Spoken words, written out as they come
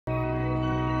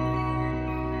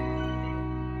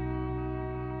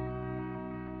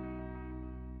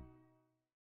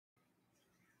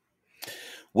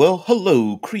Well,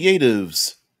 hello,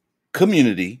 creatives,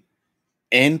 community,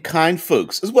 and kind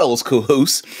folks, as well as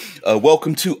co-hosts.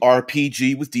 Welcome to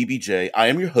RPG with DBJ. I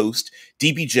am your host,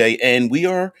 DBJ, and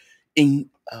in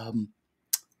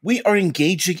we are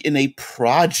engaging in a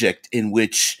project in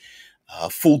which,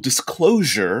 full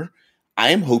disclosure, I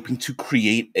am hoping to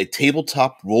create a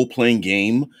tabletop role-playing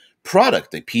game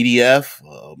product, a PDF,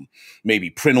 maybe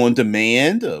print on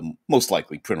demand, most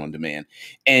likely print on demand.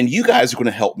 And you guys are going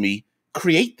to help me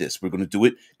create this. We're going to do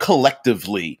it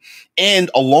collectively.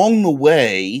 And along the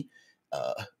way,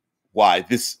 uh,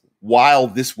 while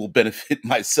this will benefit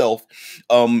myself,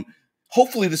 um,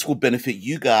 hopefully this will benefit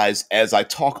you guys as I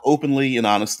talk openly and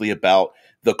honestly about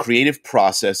the creative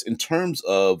process in terms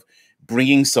of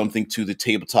bringing something to the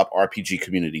tabletop RPG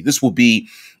community. This will be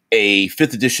a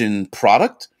 5th edition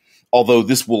product, although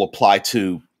this will apply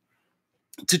to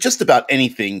just about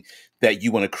anything that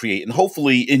you want to create. And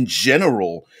hopefully, in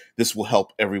general, this will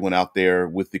help everyone out there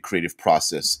with the creative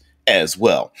process as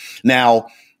well. Now,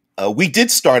 we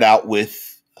did start out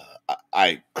with,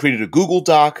 I created a Google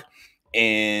Doc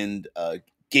and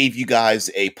gave you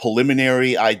guys a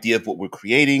preliminary idea of what we're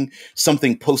creating,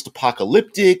 something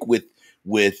post-apocalyptic with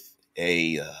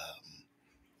a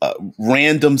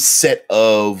random set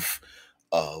of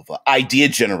idea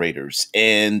generators.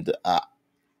 And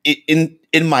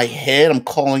in my head, I'm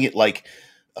calling it like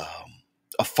um,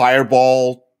 a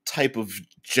fireball type of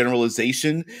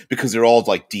generalization because they're all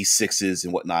like D6s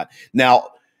and whatnot. Now,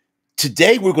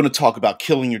 today we're going to talk about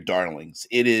killing your darlings.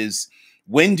 It is,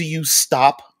 when do you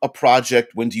stop a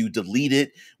project? When do you delete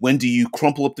it? When do you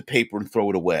crumple up the paper and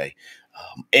throw it away?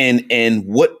 And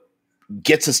what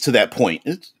gets us to that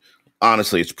point?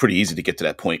 Honestly, it's pretty easy to get to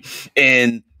that point.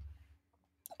 And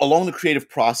along the creative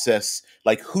process,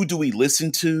 like, who do we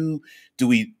listen to? Do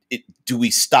we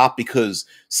stop because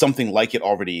something like it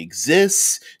already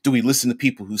exists? Do we listen to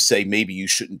people who say maybe you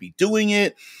shouldn't be doing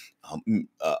it?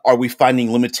 Are we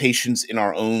finding limitations in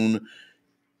our own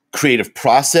creative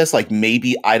process? Like,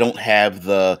 maybe I don't have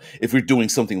if we're doing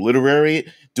something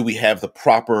literary, do we have the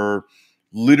proper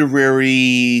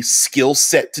literary skill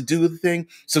set to do the thing?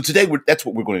 So today that's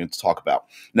what we're going to talk about.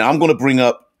 Now I'm going to bring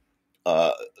up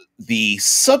uh, the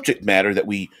subject matter that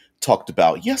we talked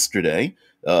about yesterday.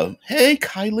 Hey,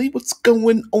 Kylie, what's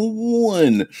going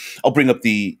on? I'll bring up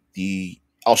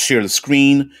I'll share the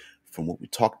screen from what we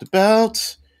talked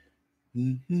about.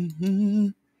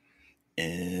 And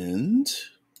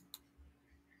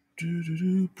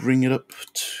bring it up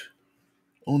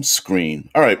on screen.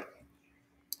 All right.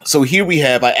 So here we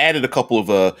have. I added a couple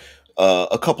of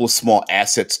small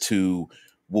assets to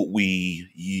what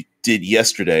we did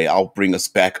yesterday. I'll bring us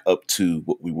back up to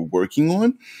what we were working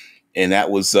on, and that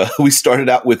was we started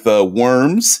out with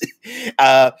worms.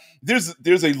 uh,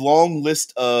 there's a long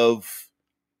list of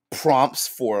prompts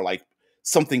for like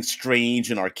something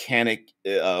strange and arcanic,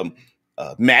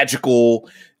 magical,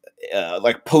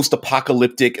 like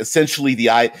post-apocalyptic. Essentially,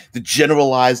 the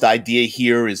generalized idea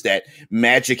here is that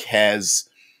magic has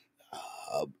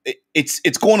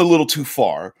it's going a little too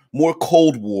far. More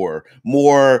Cold War,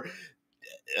 more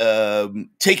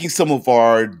taking some of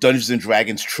our Dungeons and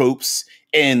Dragons tropes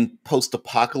and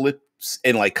post-apocalypse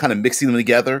and like kind of mixing them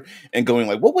together and going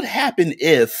like, what would happen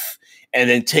if, and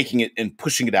then taking it and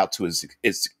pushing it out to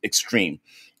its extreme.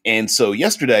 And so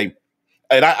yesterday,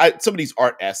 and some of these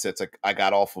art assets I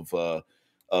got off of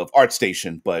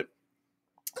ArtStation, but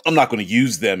I'm not going to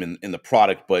use them in the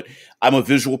product. But I'm a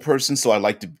visual person, so I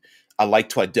like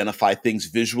to identify things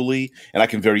visually, and I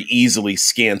can very easily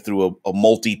scan through a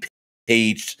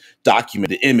multi-page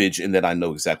documented image, and then I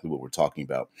know exactly what we're talking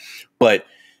about. But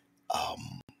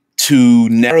to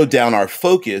narrow down our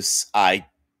focus, I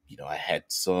had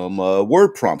some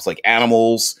word prompts like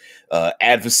animals,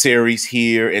 adversaries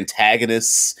here,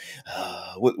 antagonists.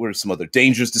 What were some other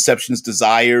dangers, deceptions,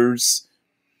 desires?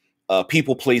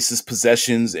 People, places,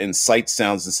 possessions, and sights,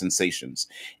 sounds, and sensations.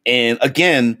 And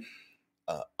again,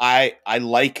 I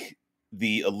like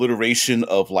the alliteration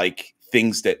of like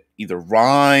things that either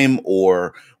rhyme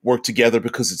or work together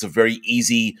because it's a very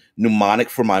easy mnemonic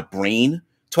for my brain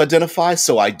to identify.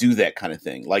 So I do that kind of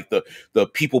thing. Like the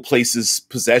people, places,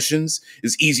 possessions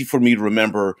is easy for me to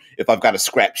remember if I've got a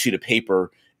scrap sheet of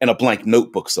paper and a blank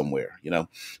notebook somewhere,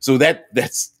 So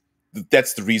that's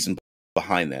the reason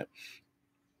behind that.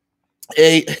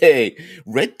 Hey,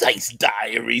 Red Dice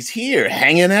Diaries here,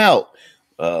 hanging out.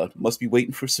 Must be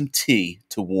waiting for some tea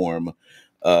to warm,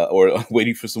 or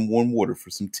waiting for some warm water for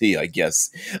some tea, I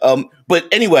guess. But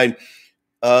anyway,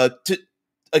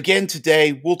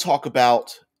 today we'll talk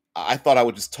about. I thought I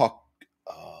would just talk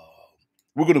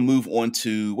we're going to move on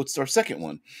to what's our second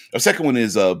one. Our second one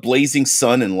is blazing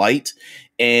sun and light,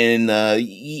 and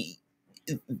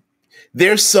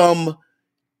there's some.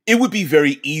 It would be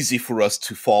very easy for us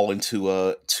to fall into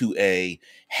a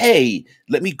hey,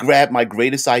 let me grab my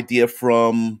greatest idea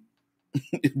from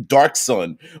Dark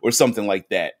Sun or something like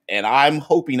that. And I'm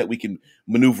hoping that we can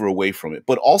maneuver away from it.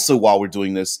 But also, while we're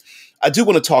doing this, I do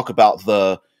want to talk about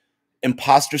the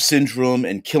imposter syndrome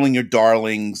and killing your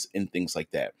darlings and things like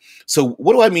that. So,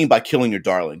 what do I mean by killing your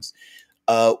darlings?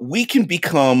 We can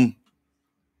become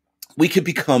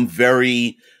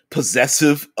very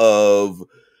possessive of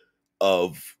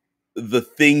the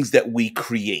things that we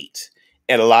create,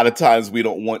 and a lot of times we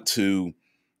don't want to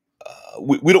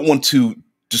we don't want to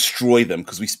destroy them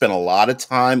because we spend a lot of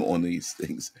time on these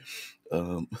things.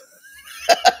 Um,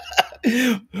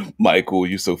 Michael,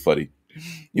 you're so funny.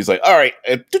 He's like, all right,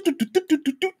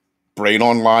 brain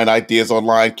online, ideas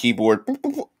online, keyboard,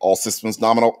 all systems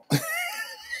nominal.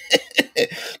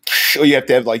 Or you have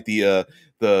to have like the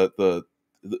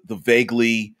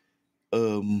vaguely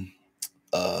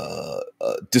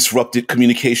disrupted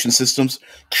communication systems.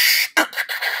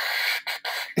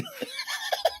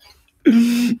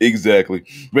 Exactly.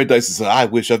 Red Dice says, I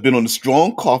wish I've been on a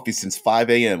strong coffee since 5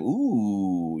 a.m.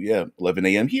 Ooh, yeah, 11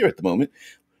 a.m. here at the moment.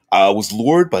 I was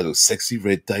lured by those sexy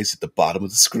red dice at the bottom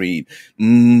of the screen.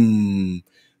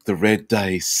 The red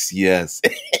dice, yes.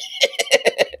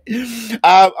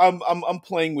 I'm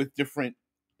playing with different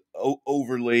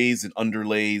overlays and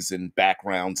underlays and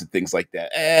backgrounds and things like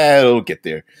that. It'll get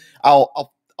there.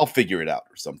 I'll figure it out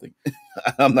or something.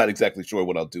 I'm not exactly sure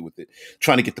what I'll do with it.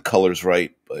 Trying to get the colors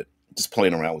right, but just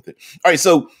playing around with it. All right,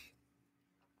 so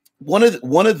one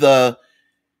of the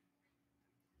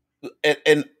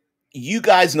and you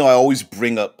guys know I always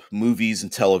bring up movies and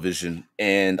television,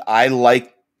 and I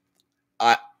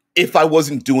if I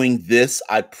wasn't doing this,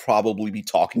 I'd probably be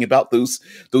talking about those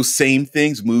same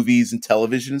things, movies and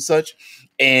television and such.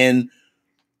 And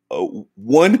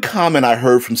one comment I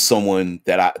heard from someone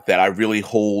that I really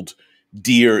hold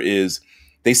dear is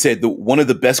they said that one of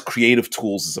the best creative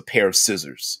tools is a pair of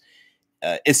scissors.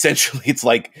 Essentially, it's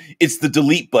the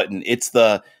delete button. It's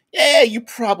the you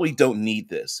probably don't need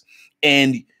this.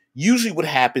 And usually, what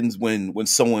happens when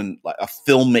someone like a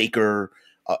filmmaker,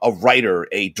 a writer,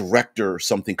 a director, or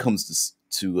something comes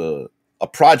to a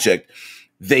project,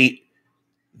 they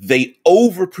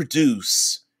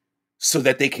overproduce so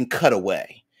that they can cut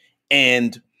away.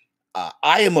 And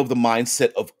I am of the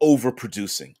mindset of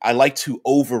overproducing. I like to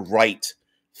overwrite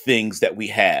things that we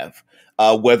have,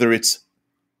 whether it's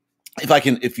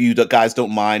if you guys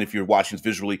don't mind, if you're watching this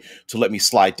visually, to let me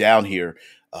slide down here.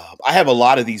 I have a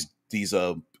lot of these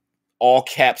all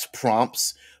caps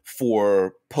prompts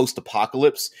for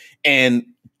post-apocalypse, and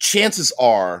chances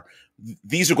are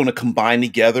these are going to combine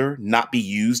together, not be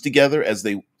used together as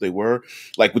they were,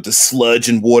 like with the sludge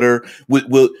and water.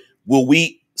 Will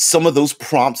we some of those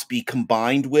prompts be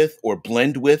combined with or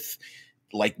blend with,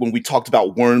 like when we talked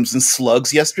about worms and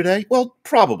slugs yesterday? Well,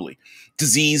 probably.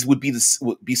 Disease would be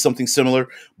something similar,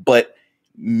 but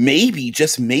maybe,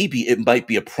 just maybe, it might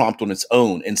be a prompt on its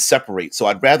own and separate. So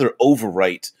I'd rather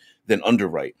overwrite than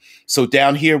underwrite. So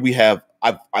down here we have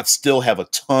I still have a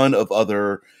ton of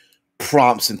other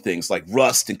prompts and things like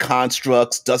rust and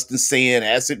constructs, dust and sand,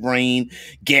 acid rain,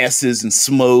 gases and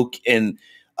smoke, and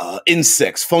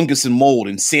insects, fungus and mold,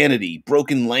 insanity,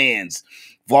 broken lands,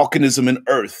 volcanism and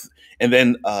earth. And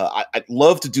then I'd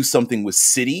love to do something with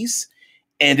cities.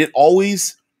 And it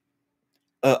always,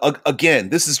 again,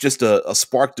 this is just a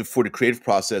spark for the creative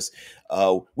process.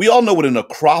 We all know what an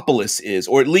acropolis is,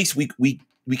 or at least we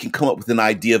can come up with an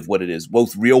idea of what it is,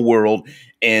 both real world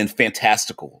and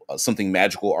fantastical, something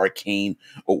magical, arcane,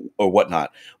 or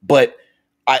whatnot. But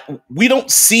we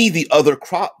don't see the other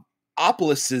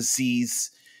acropolises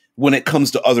when it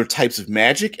comes to other types of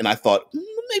magic. And I thought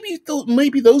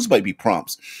maybe those might be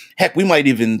prompts. Heck, we might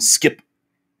even skip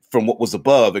from what was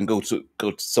above and go to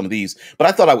some of these. But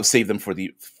I thought I would save them for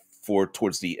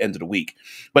towards the end of the week.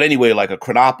 But anyway, like a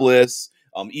Chronopolis,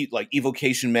 like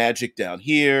evocation magic down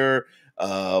here,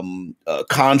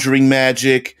 conjuring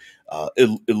magic,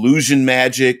 illusion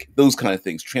magic, those kind of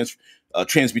things,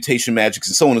 transmutation magics,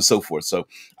 and so on and so forth. So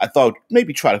I thought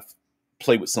maybe try to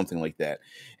play with something like that.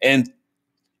 And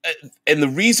the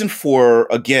reason for,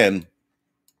 again,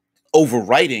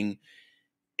 overwriting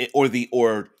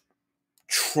or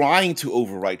trying to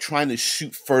overwrite, trying to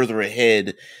shoot further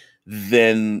ahead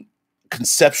than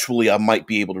conceptually I might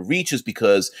be able to reach, is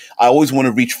because I always want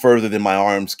to reach further than my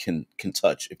arms can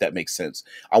touch, if that makes sense.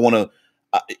 I want to,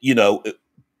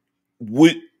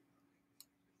 would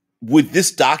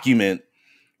this document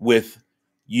with,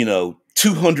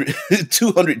 200,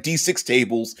 200 D6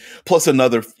 tables plus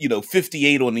another,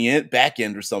 58 on the back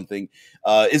end or something.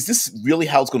 Is this really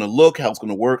how it's going to look, how it's going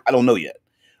to work? I don't know yet,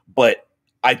 but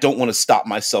I don't want to stop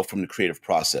myself from the creative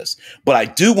process. But I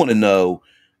do want to know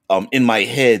in my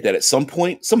head that at some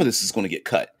point, some of this is going to get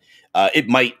cut. It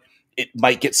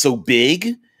might get so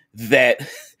big that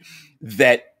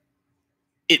that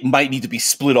it might need to be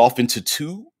split off into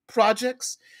two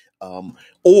projects,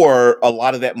 or a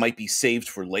lot of that might be saved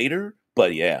for later.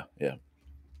 But yeah.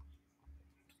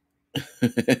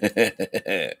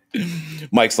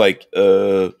 Mike's like,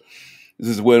 this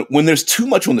is when there's too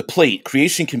much on the plate,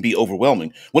 creation can be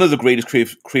overwhelming. One of the greatest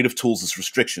creative tools is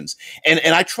restrictions, and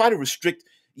I try to restrict.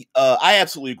 I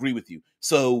absolutely agree with you.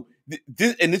 So,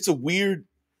 and it's a weird.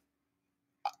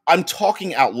 I'm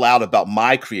talking out loud about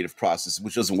my creative process,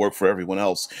 which doesn't work for everyone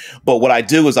else. But what I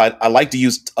do is I like to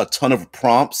use a ton of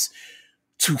prompts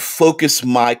to focus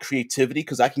my creativity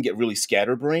because I can get really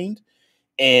scatterbrained.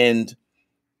 But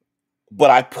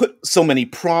I put so many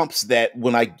prompts that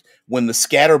when the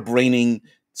scatterbraining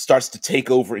starts to take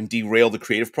over and derail the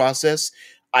creative process,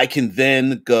 I can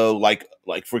then go like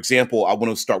for example, I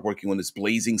want to start working on this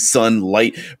blazing sun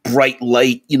light, bright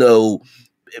light,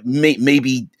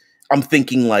 maybe I'm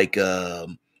thinking like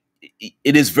it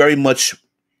is very much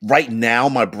right now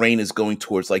my brain is going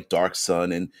towards like dark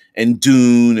sun and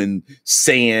dune and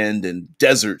sand and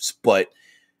deserts, but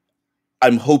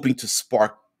I'm hoping to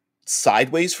spark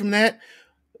sideways from that.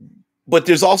 But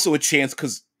there's also a chance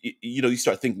because you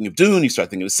start thinking of dune, you start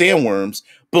thinking of sandworms,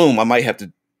 boom, I might have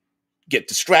to get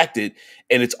distracted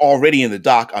and it's already in the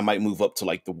dock. I might move up to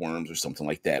like the worms or something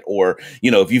like that. Or,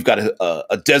 if you've got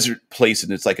a desert place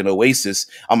and it's like an oasis,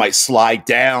 I might slide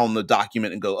down the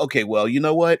document and go, okay, well, you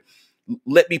know what?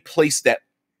 Let me place that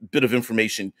bit of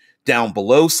information down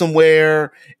below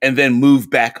somewhere and then move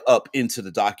back up into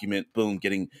the document. Boom,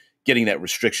 getting that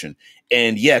restriction.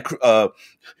 And yeah, a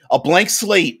blank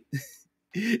slate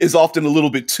is often a little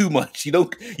bit too much. You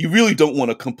really don't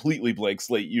want a completely blank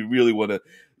slate. You really want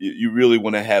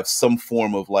to have some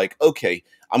form of like, okay,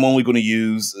 I'm only going to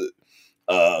use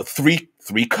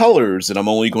three colors, and I'm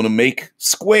only going to make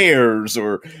squares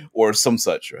or some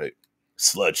such, right?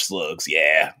 Sludge slugs,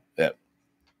 yeah.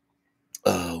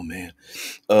 Oh man.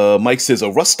 Mike says,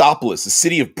 Rustopolis, a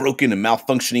city of broken and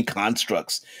malfunctioning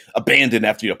constructs, abandoned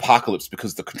after the apocalypse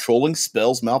because the controlling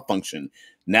spells malfunction.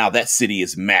 Now that city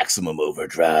is maximum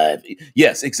overdrive.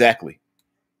 Yes, exactly.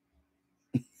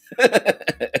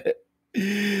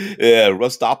 Yeah,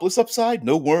 Rustopolis upside,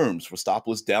 no worms.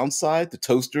 Rustopolis downside, the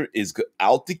toaster is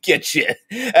out to get you.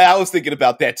 I was thinking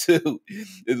about that too.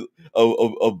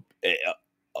 A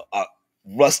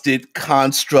rusted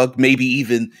construct, maybe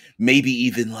even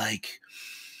like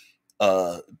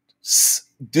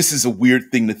this is a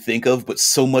weird thing to think of, but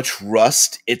so much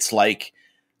rust, it's like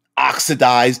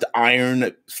oxidized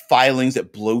iron filings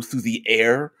that blow through the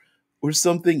air or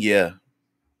something. Yeah.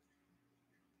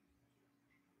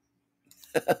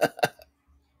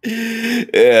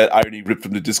 Yeah, irony ripped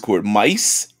from the Discord.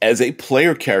 Mice as a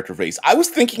player character race. I was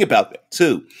thinking about that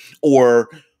too. Or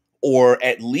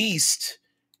at least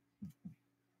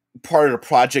part of the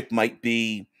project might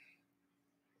be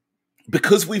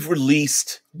because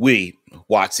WotC,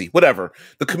 whatever,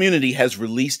 the community has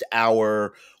released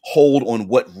our hold on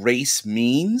what race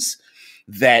means,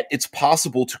 that it's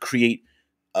possible to create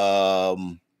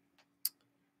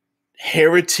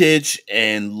heritage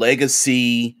and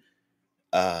legacy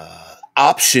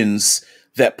options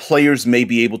that players may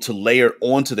be able to layer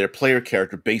onto their player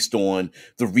character based on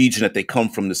the region that they come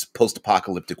from, this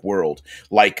post-apocalyptic world.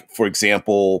 Like, for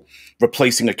example,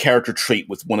 replacing a character trait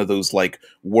with one of those like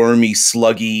wormy,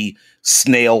 sluggy,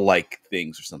 snail-like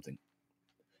things or something.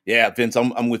 Yeah, Vince,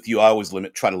 I'm with you. I always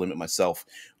try to limit myself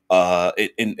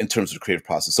in terms of the creative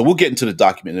process. So we'll get into the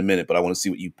document in a minute, but I want to see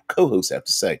what you co-hosts have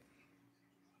to say.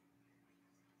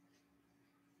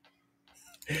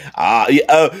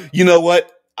 You know what?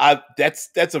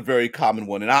 That's a very common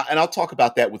one, and I'll talk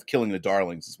about that with Killing the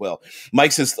Darlings as well.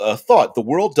 Mike says, "Thought the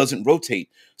world doesn't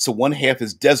rotate, so one half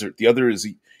is desert, the other is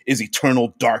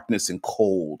eternal darkness and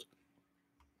cold."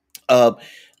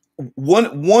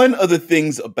 One of the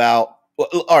things about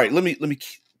all right, let me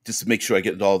just make sure I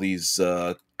get all these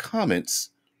comments.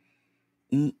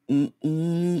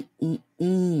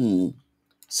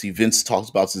 See, Vince talks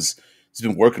about this. He's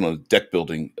been working on a deck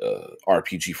building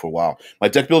RPG for a while. My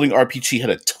deck building RPG had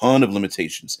a ton of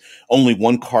limitations. Only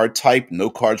one card type, no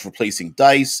cards replacing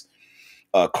dice.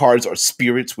 Cards are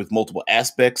spirits with multiple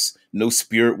aspects, no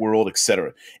spirit world,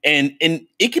 etc. And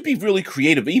it could be really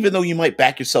creative, even though you might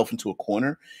back yourself into a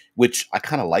corner, which I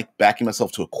kind of like backing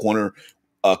myself to a corner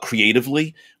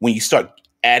creatively. When you start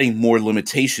adding more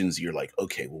limitations, you're like,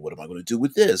 okay, well, what am I going to do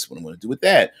with this? What am I going to do with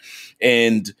that?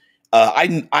 And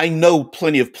I know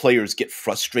plenty of players get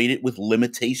frustrated with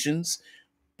limitations,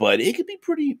 but it could be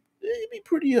pretty.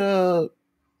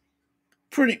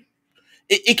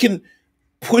 It can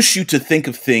push you to think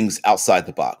of things outside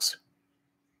the box.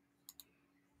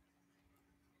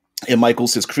 And Michael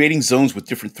says creating zones with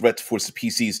different threats force the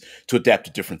PCs to adapt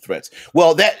to different threats.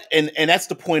 Well, and that's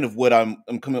the point of what I'm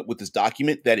coming up with this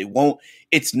document, that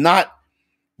it's not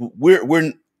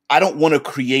we're I don't want to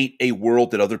create a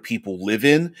world that other people live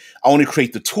in. I want to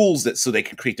create the tools so they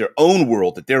can create their own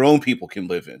world that their own people can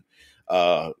live in.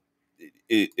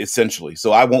 Essentially.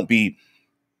 So I won't be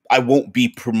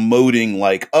promoting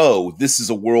like, oh, this is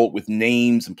a world with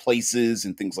names and places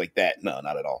and things like that. No,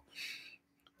 not at all.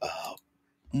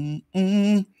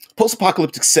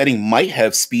 Post-apocalyptic setting might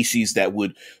have species that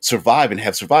would survive and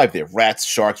have survived there. Rats,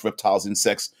 sharks, reptiles,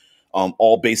 insects,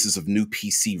 all bases of new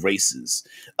PC races.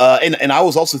 And I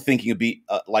was also thinking it'd be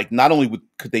like, not only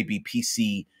could they be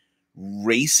PC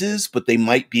races, but they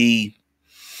might be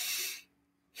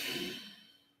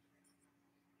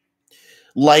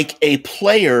like a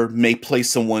player may play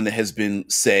someone that has been,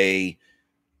 say,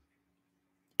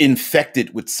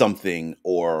 infected with something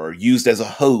or used as a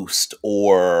host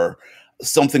or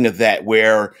something of that,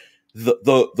 where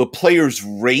the player's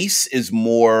race is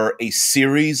more a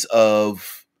series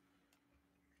of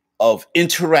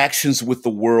interactions with the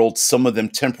world, some of them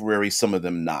temporary, some of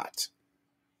them not.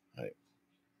 Right.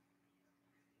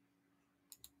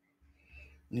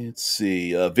 Let's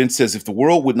see. Vince says, if the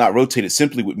world would not rotate, it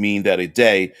simply would mean that a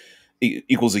day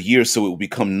equals a year, so it will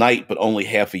become night, but only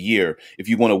half a year. If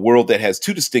you want a world that has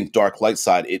two distinct dark light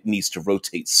side, it needs to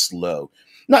rotate slow.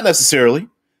 Not necessarily.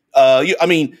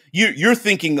 You're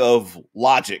thinking of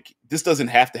logic. This doesn't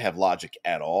have to have logic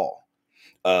at all.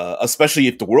 Especially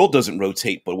if the world doesn't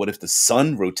rotate, but what if the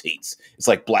sun rotates? It's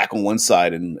like black on one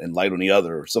side and light on the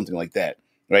other, or something like that,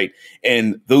 right?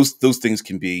 And those things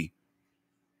can be,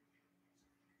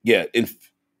 yeah,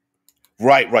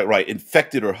 right.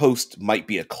 Infected or host might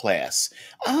be a class.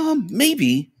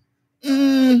 Maybe,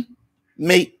 maybe.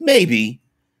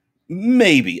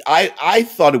 I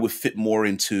thought it would fit more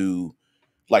into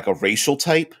like a racial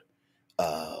type.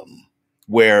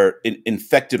 Where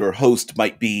infected or host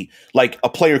might be like a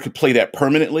player could play that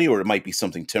permanently, or it might be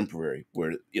something temporary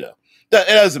where, it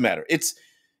doesn't matter.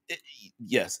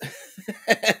 Yes.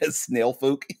 Snail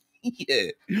folk.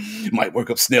 Yeah. Might work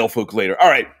up snail folk later. All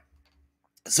right.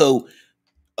 So,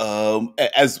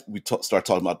 as we start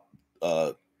talking about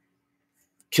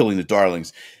killing the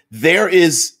darlings,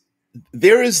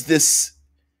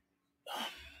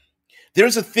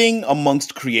 there's a thing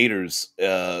amongst creators.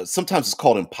 Sometimes it's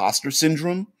called imposter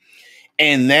syndrome.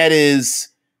 And that is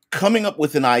coming up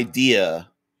with an idea,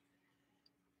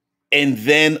 and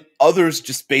then others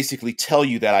just basically tell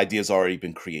you that idea has already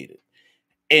been created.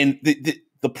 And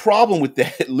the problem with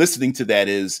that, listening to that,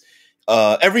 is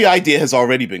every idea has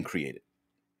already been created.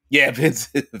 Yeah,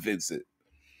 Vincent.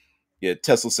 Yeah,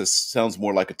 Tesla says sounds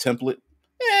more like a template.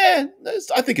 I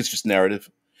think it's just narrative.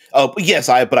 But yes,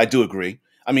 but I do agree.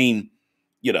 I mean,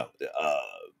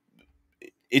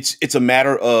 it's a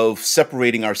matter of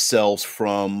separating ourselves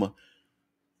from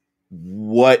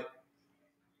what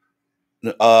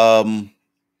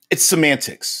it's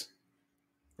semantics,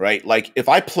 right? Like if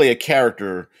I play a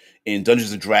character in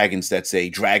Dungeons and Dragons that's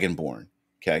a dragonborn,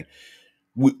 okay,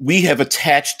 we have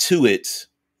attached to it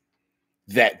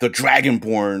that the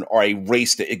dragonborn are a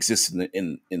race that exists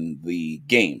in the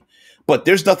game, but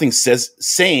there's nothing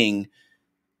saying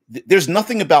there's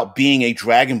nothing about being a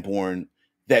dragonborn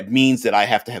that means that I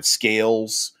have to have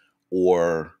scales,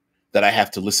 or that I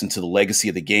have to listen to the legacy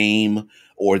of the game,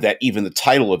 or that even the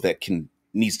title of that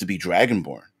needs to be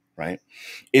dragonborn, right?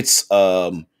 It's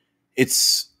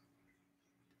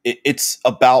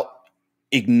about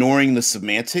ignoring the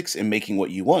semantics and making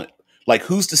what you want. Like,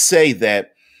 who's to say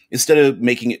that instead of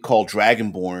making it called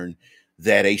dragonborn,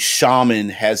 that a shaman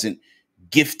hasn't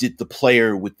gifted the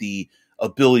player with the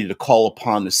ability to call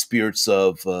upon the spirits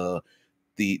of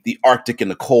the Arctic and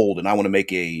the cold, and I want to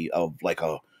make a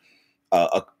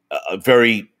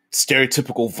very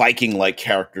stereotypical Viking-like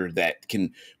character that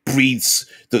can breathe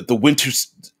the winter.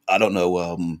 I don't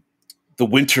know, the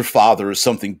Winter Father or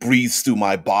something breathes through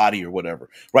my body or whatever.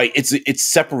 Right? It's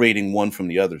separating one from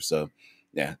the other. So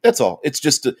yeah, that's all. It's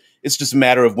just a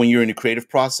matter of when you're in a creative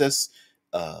process,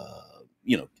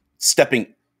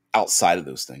 stepping outside of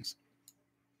those things.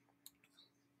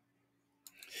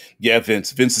 Yeah,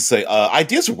 Vince is say,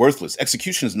 ideas are worthless.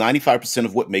 Execution is 95%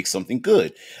 of what makes something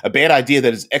good. A bad idea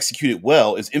that is executed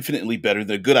well is infinitely better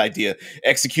than a good idea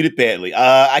executed badly.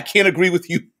 I can't agree with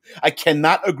you. I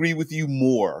cannot agree with you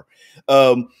more.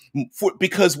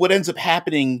 Because what ends up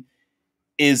happening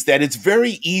is that it's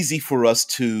very easy for us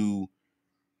to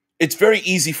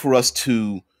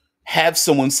have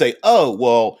someone say, "Oh,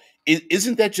 well,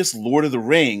 isn't that just Lord of the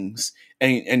Rings?"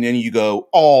 And then you go,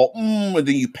 "Oh," and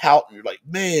then you pout, and you're like,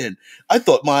 "Man, I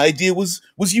thought my idea was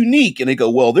unique." And they go,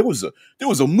 "Well, there was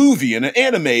a movie and an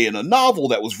anime and a novel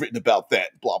that was written about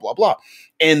that." Blah blah blah.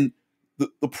 And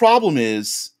the problem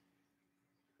is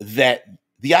that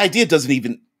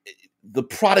the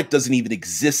product doesn't even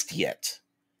exist yet,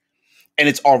 and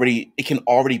it can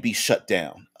already be shut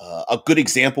down. A good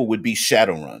example would be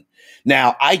Shadowrun.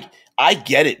 Now, I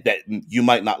get it that you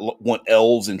might not want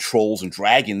elves and trolls and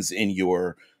dragons in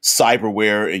your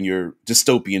cyberware and your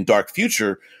dystopian dark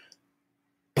future,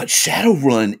 but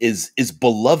Shadowrun is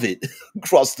beloved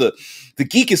across the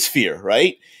geekosphere,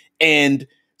 right? And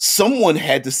someone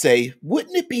had to say,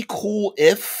 wouldn't it be cool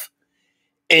if?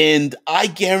 And I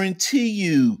guarantee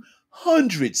you,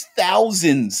 hundreds,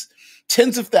 thousands,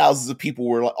 tens of thousands of people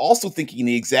were also thinking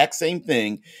the exact same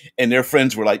thing. And their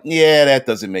friends were like, yeah, that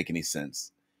doesn't make any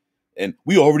sense. And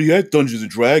we already had Dungeons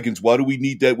and Dragons. Why do we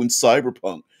need that when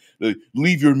Cyberpunk?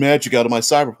 Leave your magic out of my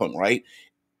Cyberpunk, right?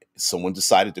 Someone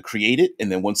decided to create it.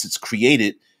 And then once it's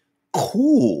created,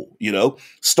 cool,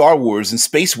 Star Wars and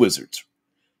Space Wizards,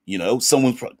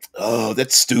 someone's, oh,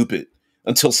 that's stupid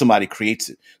until somebody creates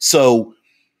it. So,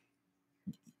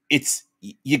 it's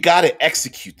you got to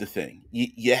execute the thing.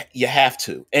 You have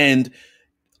to, and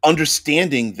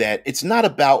understanding that it's not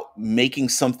about making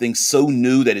something so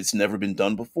new that it's never been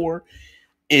done before.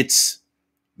 It's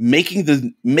making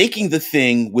the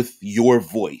thing with your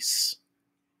voice.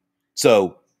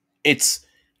 So it's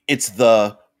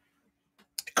the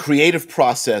creative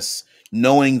process,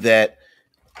 knowing that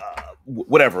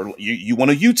whatever you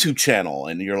want a YouTube channel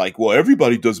and you're like, well,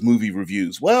 everybody does movie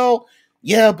reviews. Well,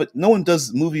 yeah, but no one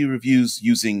does movie reviews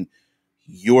using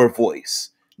your voice.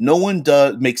 No one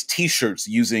makes t-shirts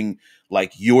using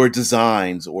like your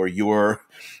designs or your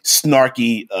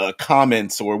snarky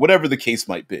comments or whatever the case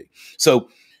might be. So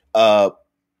uh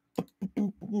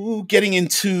getting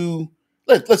into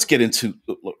let's get into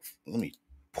look, let me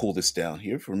pull this down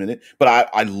here for a minute.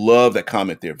 But I love that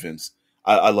comment there, Vince.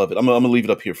 I love it. I'm gonna leave it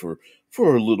up here for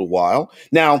a little while.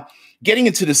 Now, getting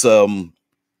into this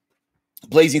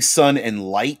blazing sun and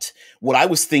light, what I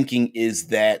was thinking is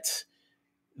that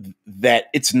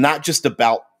it's not just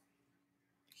about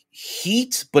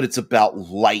heat, but it's about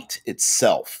light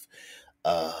itself.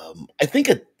 I think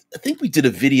we did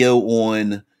a video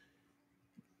on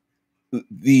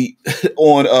the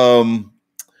on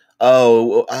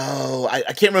I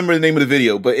can't remember the name of the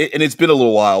video, but and it's been a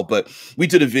little while, but we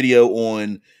did a video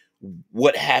on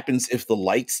what happens if the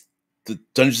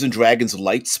Dungeons and Dragons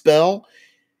light spell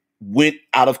went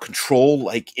out of control,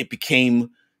 like it became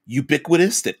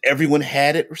ubiquitous that everyone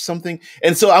had it or something.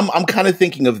 And so I'm kind of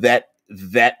thinking of that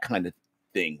kind of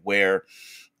thing where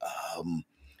um,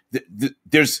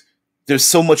 there's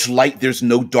so much light, there's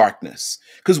no darkness,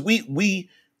 because we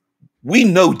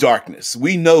know darkness,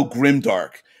 we know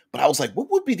grimdark, but I was like,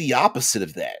 what would be the opposite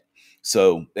of that?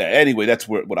 So yeah, anyway, that's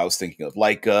what I was thinking of.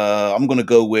 Like I'm gonna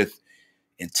go with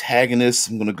antagonists.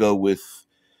 I'm gonna go with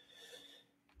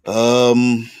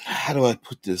how do I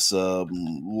put this?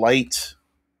 Light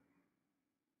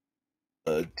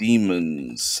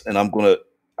demons, and I'm gonna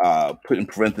put in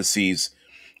parentheses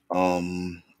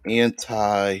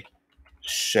anti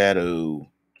shadow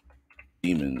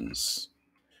demons.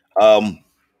 I'm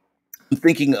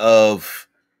thinking of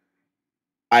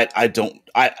I don't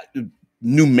I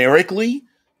numerically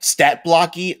stat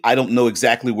blocky. I don't know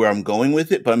exactly where I'm going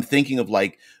with it, but I'm thinking of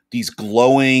like these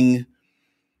glowing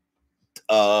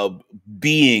uh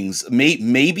beings.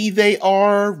 Maybe they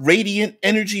are radiant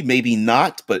energy, maybe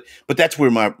not, but that's where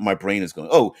my brain is going.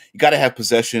 Oh, you got to have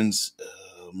possessions,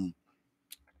 um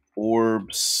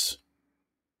orbs,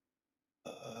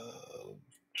 uh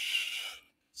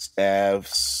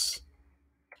staves,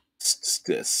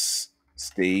 staves,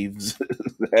 staves,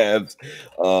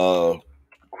 uh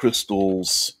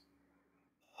crystals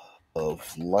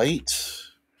of light.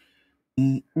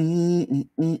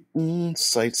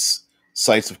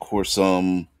 Sights, of course.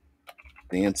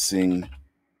 Dancing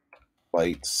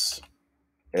lights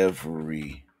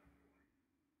everywhere.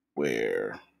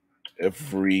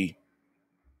 Every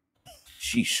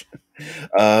sheesh.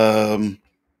 Um.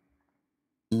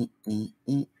 mm, mm,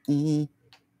 mm, mm.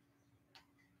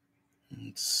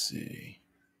 Let's see.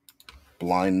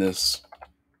 Blindness.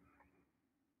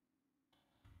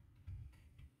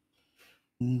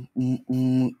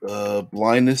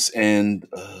 Blindness and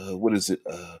what is it?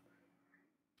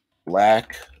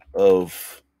 Lack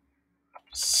of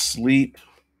sleep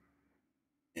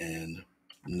and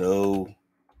no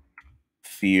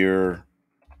fear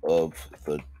of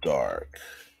the dark.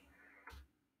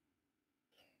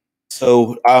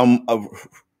 So,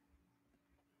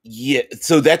 yeah.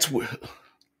 So that's where.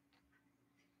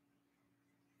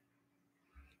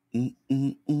 Mm,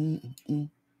 mm, mm, mm.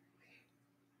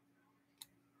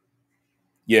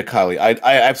 Yeah, Kylie, I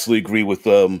absolutely agree with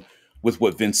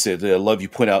what Vince said. I love you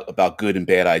point out about good and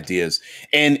bad ideas.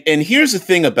 And here's the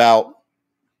thing about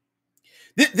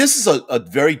this is a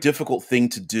very difficult thing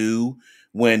to do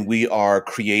when we are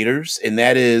creators, and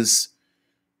that is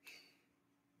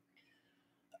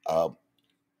uh,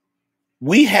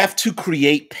 we have to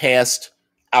create past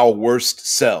our worst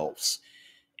selves.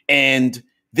 And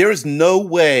there is no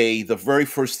way the very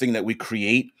first thing that we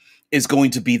create is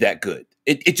going to be that good.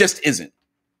 It just isn't.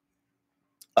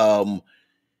 Um,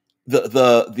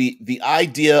 the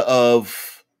idea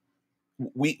of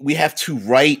we have to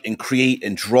write and create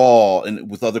and draw and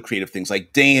with other creative things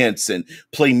like dance and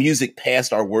play music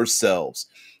past our worst selves,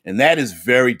 and that is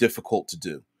very difficult to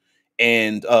do.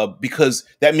 And because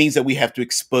that means that we have to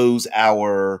expose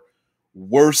our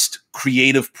worst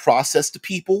creative process to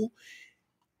people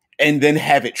and then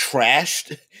have it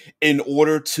trashed in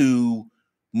order to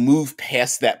move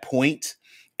past that point.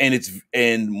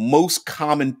 And most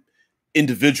common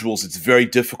individuals, it's very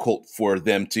difficult for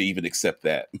them to even accept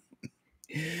that.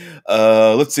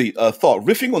 Let's see. Thought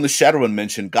riffing on the Shadowrun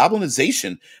mention,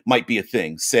 goblinization might be a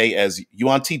thing. Say, as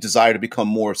Yuan-Ti desire to become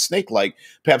more snake-like,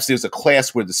 perhaps there's a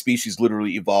class where the species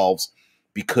literally evolves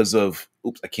because of.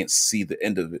 Oops, I can't see the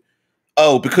end of it.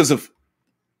 Oh, because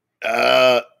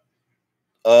uh,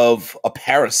 of a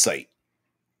parasite.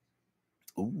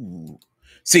 Ooh.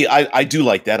 See, I do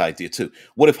like that idea too.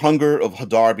 What if Hunger of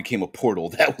Hadar became a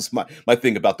portal? That was my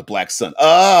thing about the Black Sun.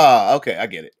 Ah, okay, I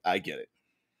get it. I get it.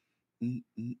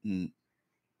 Mm-mm-mm.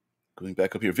 Going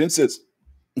back up here, Vince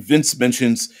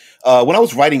mentions when I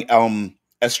was writing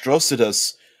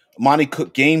Astrocitus, Monty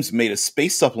Cook Games made a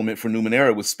space supplement for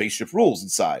Numenera with spaceship rules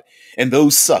inside, and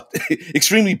those sucked.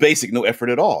 Extremely basic, no effort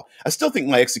at all. I still think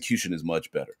my execution is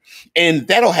much better, and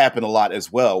that'll happen a lot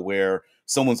as well, where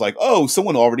someone's like, "Oh,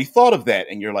 someone already thought of that,"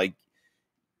 and you're like,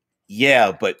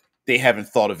 "Yeah, but they haven't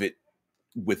thought of it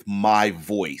with my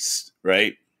voice,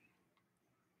 right?"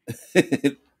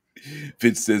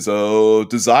 Vince says, "Oh,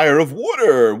 desire of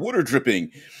water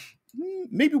dripping."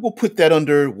 Maybe we'll put that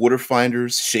under water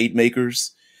finders, shade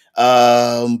makers,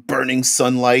 burning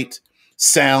sunlight,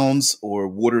 sounds, or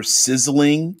water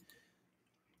sizzling.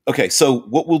 Okay, so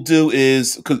what we'll do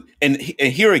is, and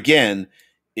here again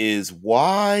is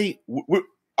why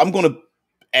I'm going to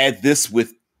add this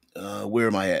with, where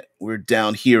am I at? We're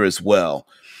down here as well.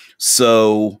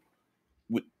 So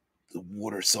with the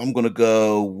water, so I'm going to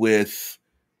go with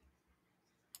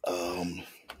um,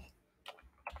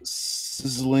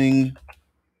 sizzling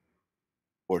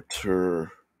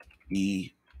water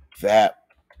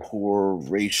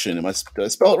evaporation. Did I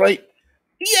spell it right?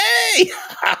 Yay!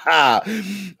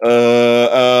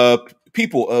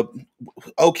 People.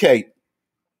 Okay.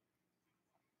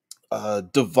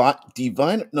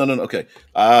 Divine. No, no, no. Okay.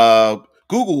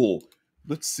 Google.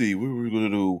 Let's see. What are we gonna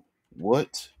do?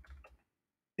 What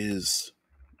is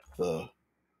the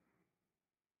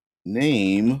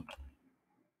name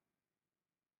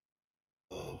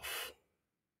of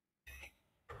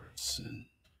person?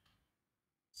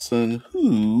 Son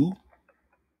who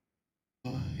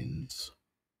finds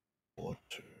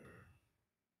water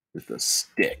with a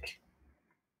stick?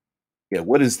 Yeah.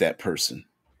 What is that person?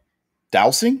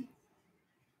 Dousing?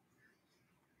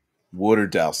 Water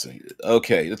dousing.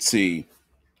 Okay. Let's see.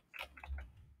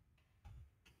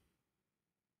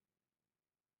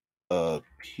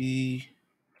 P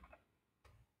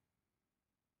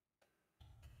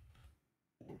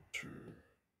water.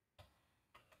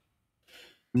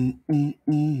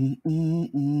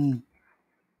 Mm.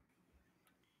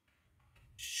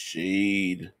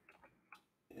 Shade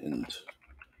and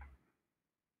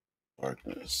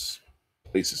darkness.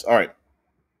 Places. All right.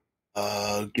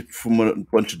 Get from a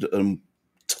bunch of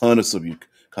ton of sub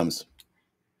comments.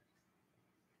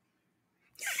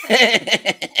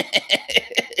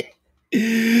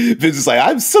 Vince is like,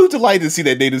 I'm so delighted to see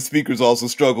that native speakers also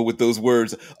struggle with those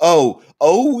words. Oh,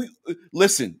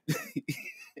 listen.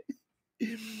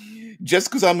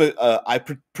 Just because I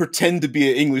pretend to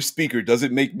be an English speaker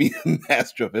doesn't make me a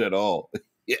master of it at all.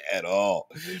 Yeah, at all.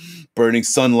 Burning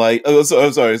sunlight. Oh, so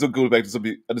I'm sorry. So go back to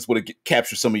something. I just want to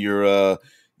capture some of your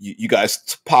you guys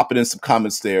popping in some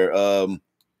comments there.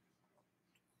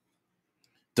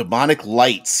 Demonic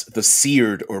lights, the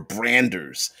seared or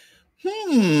branders.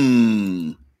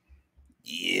 Hmm.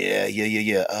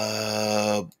 Yeah.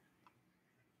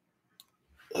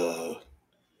 Uh,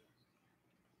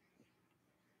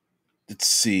 let's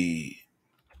see.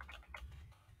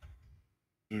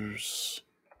 There's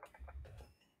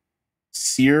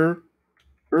Sears,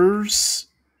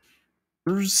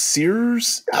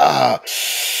 Sears.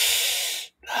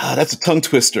 That's a tongue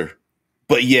twister.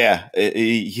 But yeah,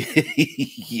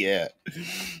 yeah.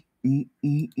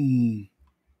 Mm-mm-mm.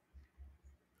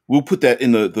 We'll put that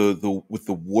in the with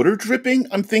the water dripping.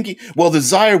 I'm thinking. Well, the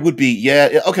desire would be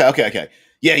okay.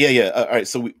 Yeah. All right,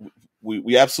 so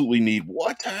we absolutely need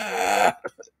water.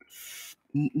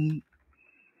 Mm-mm,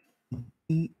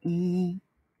 mm-mm.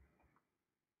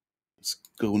 Let's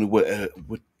go into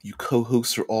what you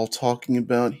co-hosts are all talking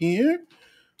about here.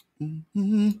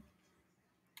 Mhm.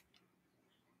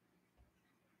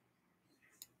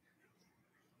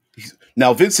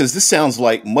 Now, Vince says this sounds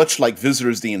like much like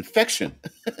Visitors: The Infection,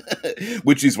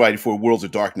 which he's writing for Worlds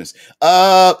of Darkness.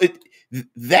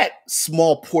 That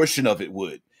small portion of it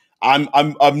would. I'm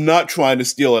not trying to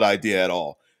steal an idea at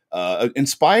all.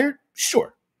 Inspired,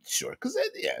 sure, because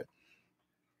yeah,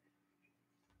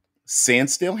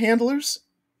 Sandstale handlers.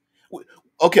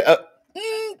 Okay,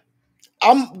 mm,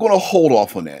 I'm gonna hold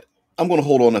off on that. I'm going to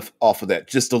hold on off of that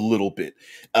just a little bit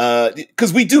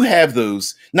because we do have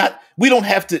those. Not we don't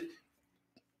have to.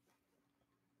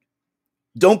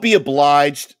 Don't be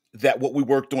obliged that what we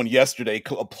worked on yesterday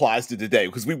applies to today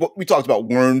because we talked about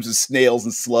worms and snails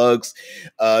and slugs.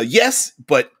 Yes,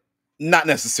 but not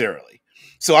necessarily.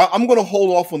 So I'm going to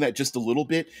hold off on that just a little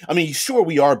bit. I mean, sure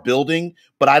we are building,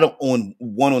 but I don't on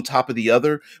one on top of the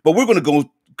other. But we're going to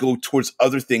go towards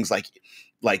other things like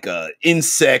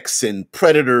insects and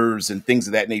predators and things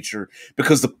of that nature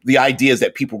because the idea is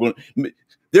that people are going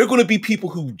there are going to be people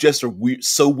who just are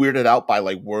so weirded out by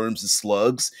like worms and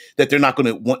slugs that they're not going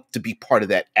to want to be part of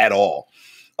that at all.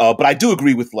 But I do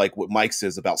agree with like what Mike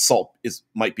says about salt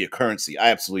might be a currency.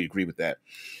 I absolutely agree with that.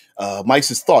 Mike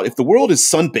says thought if the world is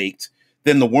sun baked,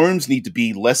 then the worms need to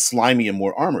be less slimy and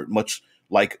more armored,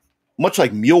 like much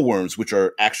like mealworms, which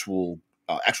are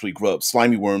actually grubs.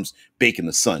 Slimy worms bake in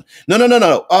the sun.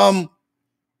 No.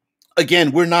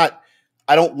 Again, we're not.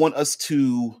 I don't want us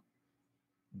to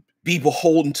be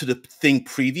beholden to the thing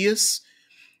previous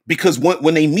because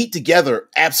when they meet together,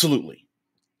 absolutely.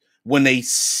 When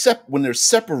when they're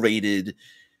separated,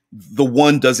 the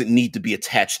one doesn't need to be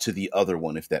attached to the other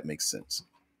one, if that makes sense.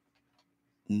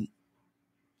 Mm,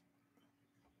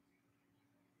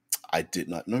 I did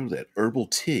not know that. Herbal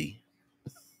tea.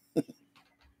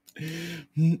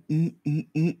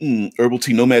 Herbal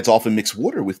tea. Nomads often mix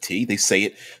water with tea. They say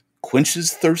it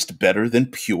quenches thirst better than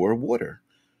pure water.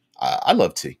 I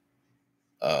love tea.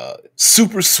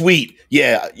 Super sweet.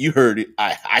 Yeah, you heard it.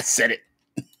 I said it.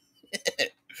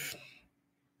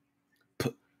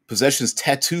 Possessions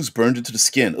tattoos burned into the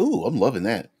skin. Ooh, I'm loving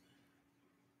that.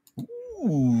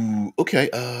 Ooh, okay.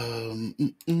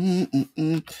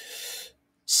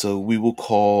 So we will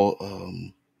call.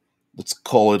 Let's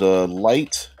call it a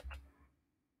light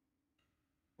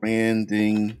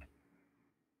branding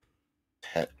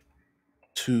tattoo.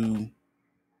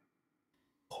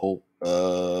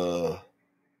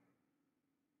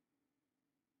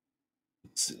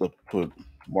 Let's put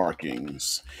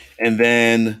markings, and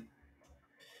then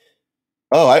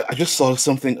I just saw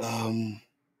something.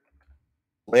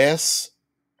 Glass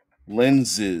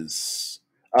lenses.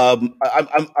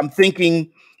 I'm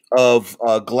thinking of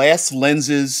glass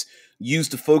lenses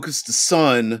used to focus the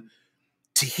sun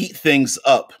to heat things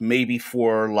up, maybe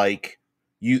for like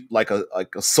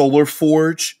a solar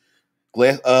forge.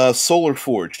 Solar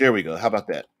forge. There we go. How about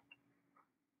that?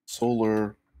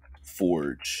 Solar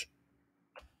forge.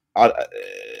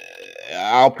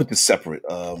 I'll put this separate.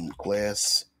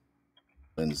 Glass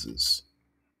lenses.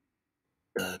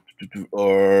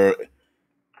 Or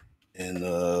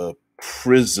and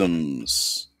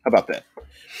prisms. How about that?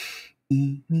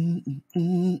 Mm, mm, mm,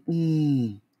 mm,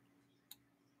 mm.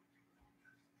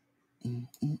 Mm,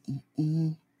 mm, mm,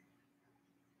 mm.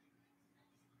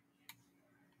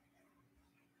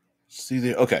 See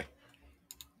there? Okay.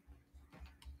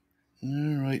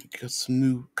 All right. Got some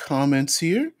new comments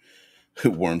here.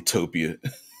 Wormtopia.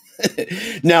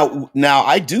 now,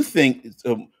 I do think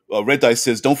Red Dice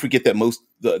says, "Don't forget that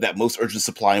that most urgent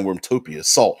supply in Wormtopia is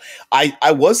salt."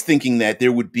 I was thinking that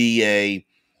there would be a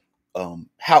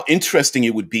how interesting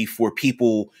it would be for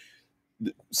people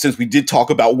since we did talk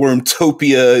about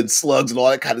Wormtopia and slugs and all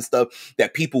that kind of stuff,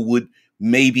 that people would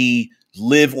maybe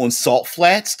live on salt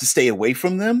flats to stay away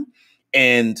from them.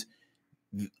 And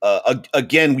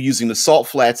again, using the salt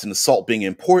flats and the salt being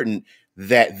important,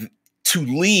 that to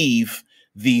leave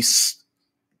the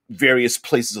various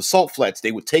places of salt flats,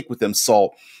 they would take with them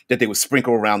salt that they would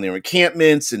sprinkle around their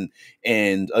encampments, and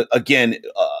again,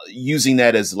 using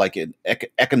that as like an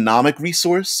economic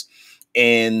resource.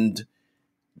 And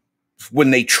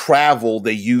when they travel,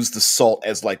 they use the salt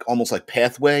as like almost like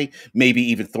pathway, maybe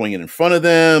even throwing it in front of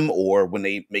them, or when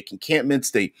they make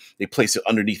encampments, they place it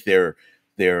underneath their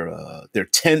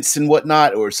tents and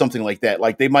whatnot, or something like that.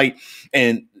 Like they might,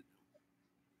 and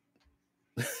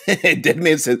Dead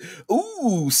Man says,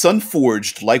 "Ooh, sun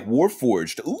forged like war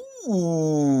forged.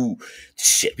 Ooh,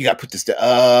 shit, we gotta put this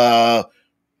down.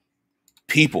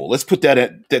 People, let's put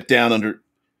that down under.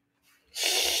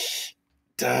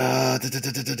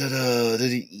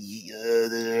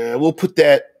 We'll put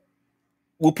that.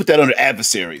 We'll put that under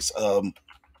adversaries.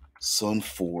 Sun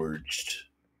forged,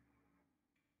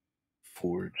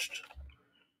 forged,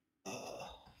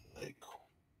 like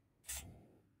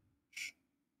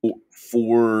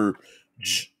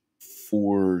forge,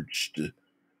 forged.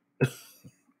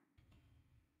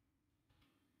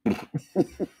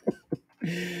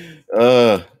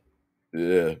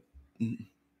 Yeah.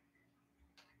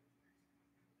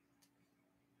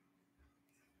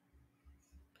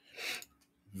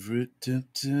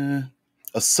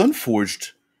 A sun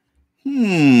forged.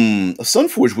 A sun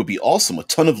forge would be awesome. A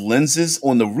ton of lenses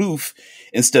on the roof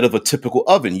instead of a typical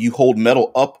oven. You hold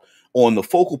metal up on the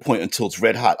focal point until it's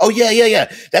red hot. Oh yeah, yeah,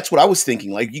 yeah. That's what I was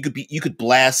thinking. Like you could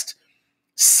blast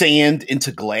sand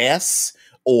into glass,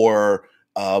 or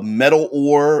metal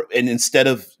ore, and instead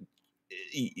of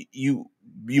you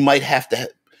you might have to,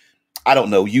 I don't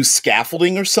know, use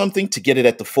scaffolding or something to get it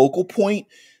at the focal point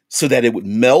so that it would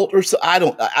melt, or so. I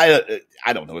don't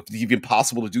know if it's even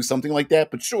possible to do something like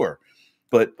that, but sure.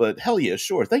 But hell yeah,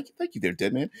 sure. Thank you there,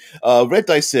 Dead Man. Red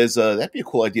Dice says that'd be a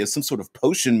cool idea. Some sort of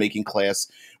potion making class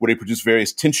where they produce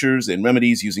various tinctures and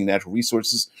remedies using natural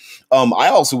resources. I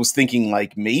also was thinking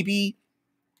like maybe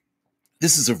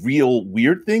this is a real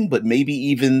weird thing, but maybe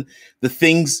even the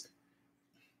things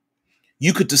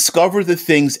you could discover the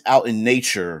things out in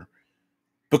nature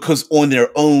because on their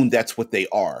own, that's what they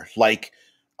are. Like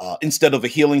instead of a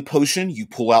healing potion, you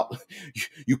pull out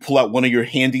you pull out one of your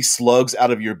handy slugs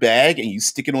out of your bag and you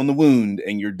stick it on the wound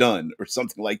and you're done, or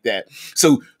something like that.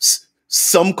 So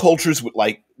some cultures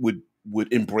would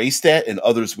embrace that, and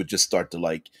others would just start to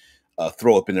like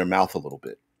throw up in their mouth a little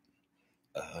bit.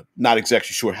 Not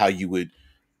exactly sure how you would.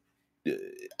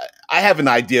 I have an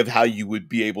idea of how you would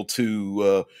be able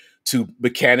to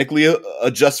mechanically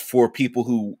adjust for people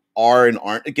who are and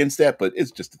aren't against that, but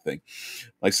it's just a thing.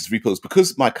 Like this repost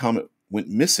because my comment went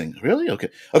missing. Really? Okay.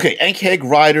 Okay. Ankheg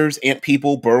riders, ant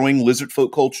people, burrowing lizard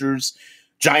folk cultures,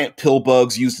 giant pill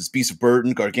bugs used as beasts of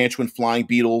burden, gargantuan flying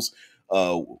beetles,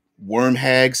 worm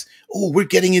hags. Oh, we're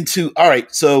getting into all right.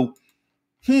 So,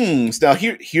 so now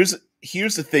here's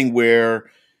the thing where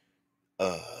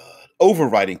uh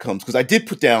overriding comes, because I did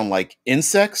put down like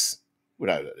insects,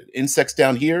 insects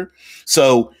down here.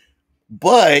 So,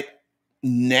 but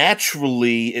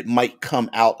naturally, it might come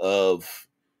out of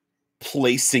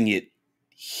placing it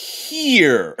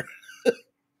here,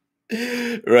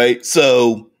 right?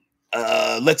 So,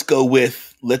 let's go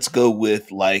with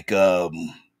like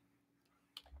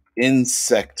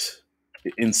insect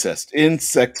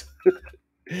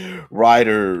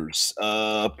riders,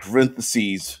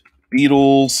 parentheses,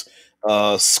 beetles,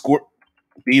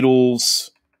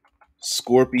 beetles,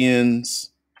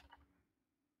 scorpions,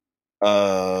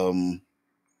 um,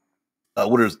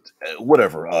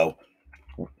 whatever,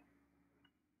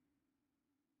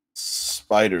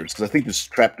 spiders, because I think there's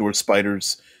trapdoor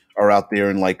spiders are out there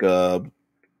in like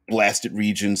blasted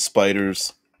regions,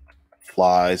 spiders,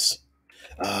 flies.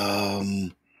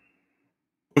 Of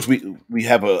course, we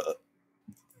have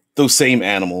those same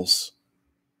animals.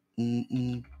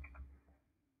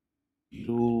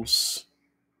 Beetles.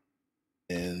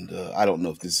 And I don't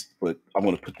know if this, but I'm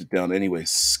going to put it down anyway.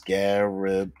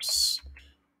 Scarabs.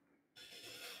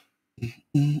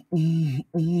 If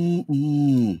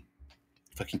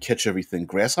I can catch everything.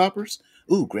 Grasshoppers?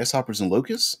 Ooh, grasshoppers and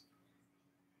locusts?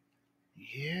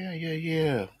 Yeah, yeah,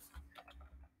 yeah.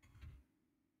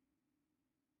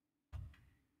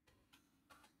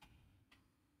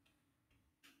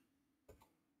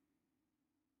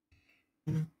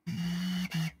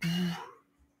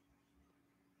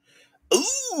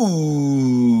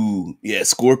 Ooh, yeah,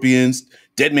 scorpions.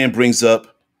 Dead Man brings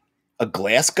up a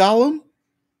glass golem.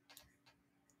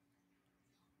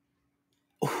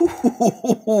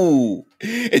 Ooh.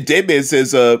 And Dead Man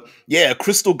says, yeah, a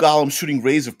crystal golem shooting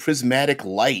rays of prismatic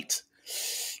light.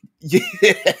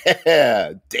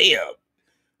 Yeah, damn.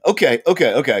 Okay.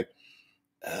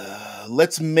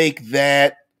 Let's make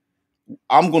that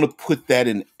I'm going to put that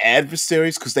in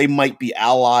adversaries because they might be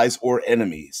allies or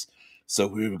enemies.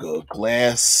 So here we go.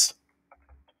 Glass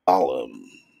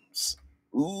columns.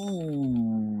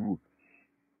 Ooh.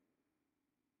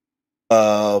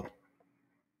 Uh,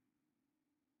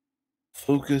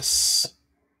 focus.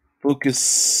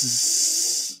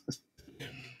 Focus.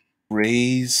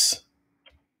 Rays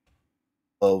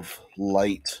of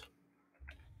light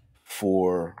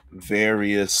for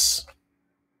various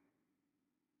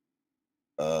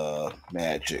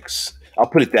magics. I'll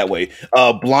put it that way.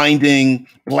 Blinding,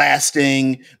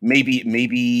 blasting, maybe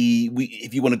we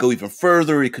if you want to go even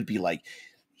further, it could be like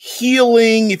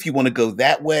healing if you want to go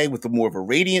that way with a more of a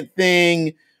radiant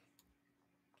thing.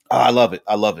 I love it.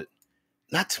 I love it.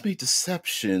 Not too many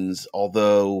deceptions,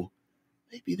 although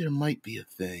maybe there might be a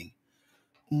thing.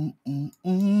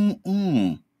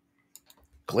 Mm.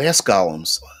 Glass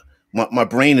golems. My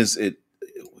brain is it.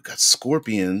 We got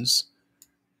scorpions.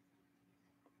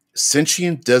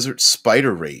 Sentient desert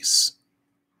spider race.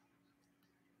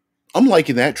 I'm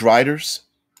liking that. Driders.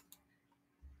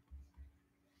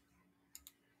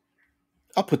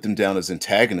 I'll put them down as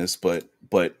antagonists, but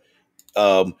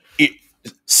it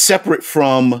separate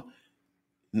from.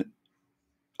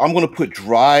 I'm going to put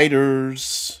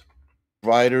Driders,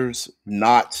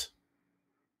 not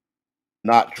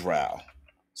Drow,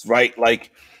 right?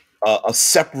 Like a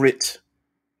separate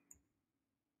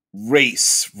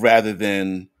race rather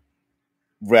than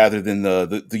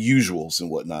the usuals and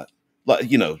whatnot. Like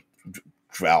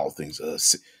Drow things.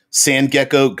 Sand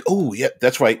gecko. Oh, yeah,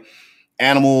 that's right.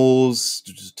 Animals,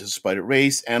 spider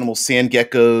race, animals, sand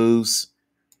geckos,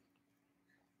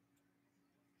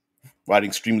 riding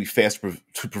extremely fast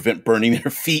to prevent burning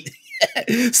their feet,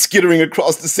 skittering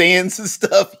across the sands and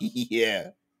stuff.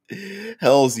 Yeah.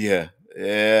 Hells yeah.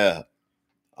 Yeah.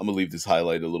 I'm going to leave this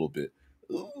highlight a little bit.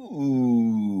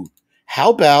 Ooh. How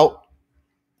about,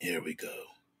 here we go.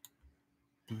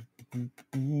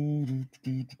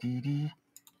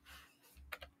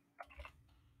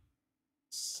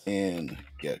 Sand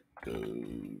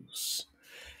geckos.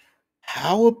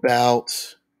 How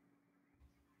about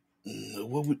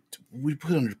what would we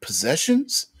put under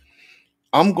possessions?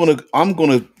 I'm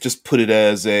gonna just put it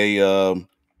as a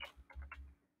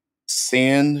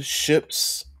sand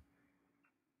ships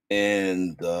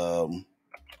and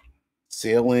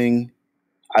sailing,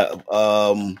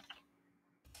 um,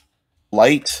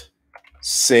 light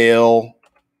sail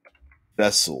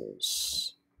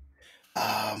vessels.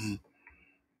 Um,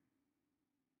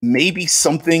 Maybe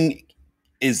something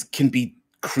can be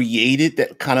created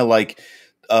that kind of like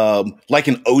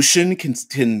an ocean can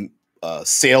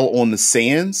sail on the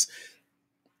sands.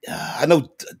 I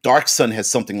know Dark Sun has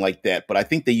something like that, but I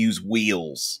think they use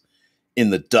wheels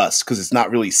in the dust because it's not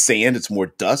really sand; it's more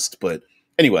dust. But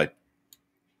anyway,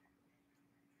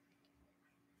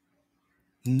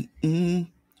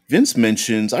 Vince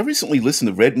mentions I recently listened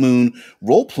to Red Moon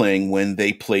role playing when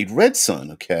they played Red Sun.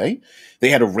 Okay, they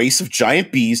had a race of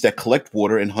giant bees that collect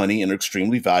water and honey and are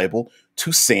extremely valuable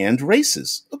to sand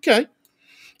races. Okay.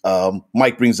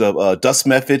 Mike brings up dust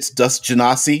methods, dust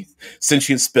genasi,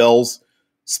 sentient spells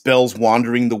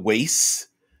wandering the wastes.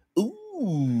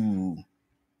 Ooh,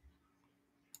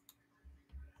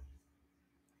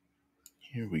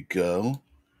 here we go.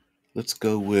 Let's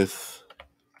go with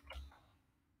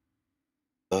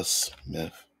dust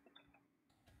methods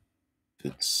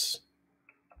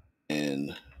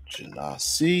and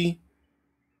genasi,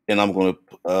 and I'm going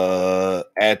to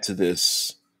add to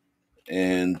this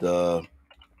and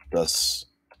dust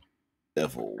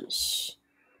devils.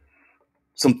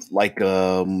 Some like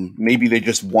maybe they're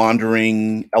just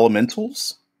wandering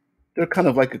elementals. They're kind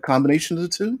of like a combination of the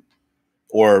two,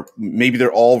 or maybe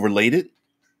they're all related.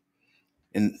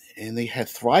 And they had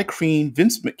Thrycreen.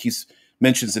 Vince Keys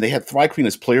mentions that they had Thrycreen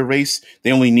as player race.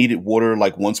 They only needed water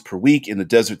like once per week. In the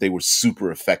desert, they were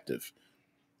super effective.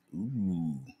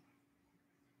 Ooh.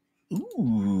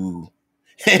 Ooh.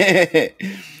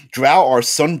 Drow are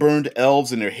sunburned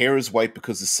elves and their hair is white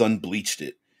because the sun bleached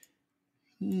it.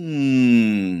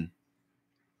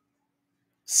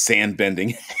 Sand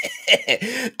bending.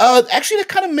 Actually,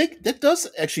 that does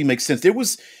actually make sense. There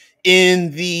was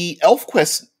in the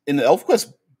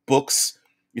ElfQuest books,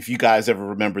 if you guys ever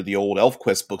remember the old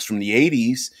ElfQuest books from the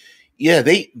 80s, yeah,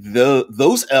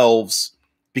 those elves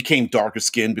became darker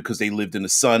skinned because they lived in the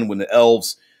sun. When the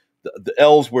elves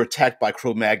were attacked by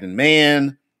Cro-Magnon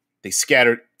man, they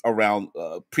scattered around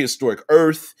prehistoric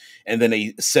Earth, and then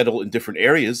they settled in different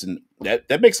areas, and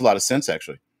that makes a lot of sense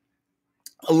actually.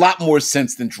 A lot more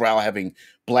sense than Drow having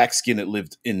black skin that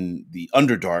lived in the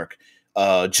Underdark.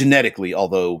 genetically,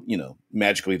 although,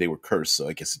 magically they were cursed, so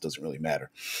I guess it doesn't really matter.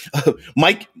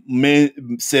 Mike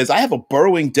says, I have a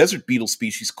burrowing desert beetle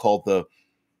species called the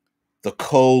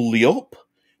coleope.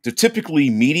 They're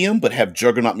typically medium, but have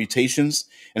juggernaut mutations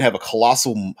and have a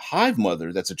colossal hive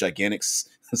mother that's a gigantic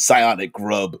psionic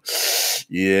grub.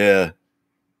 Yeah.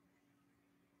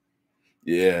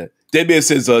 Yeah. Deadman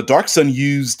says, Dark Sun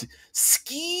used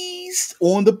skis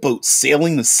on the boat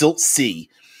sailing the Silt Sea.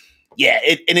 Yeah,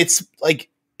 and it's like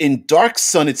in Dark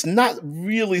Sun, it's not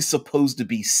really supposed to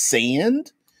be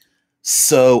sand.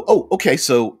 So, okay,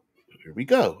 so here we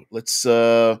go. Let's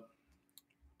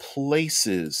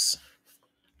places.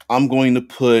 I'm going to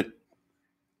put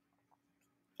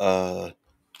uh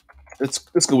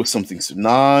let's go with something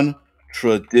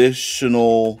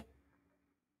non-traditional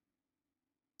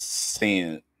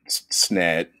sand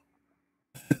snad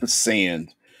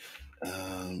sand.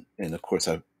 And of course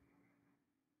I've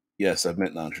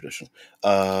meant non-traditional.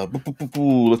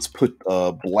 Let's put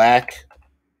black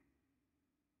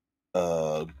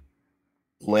uh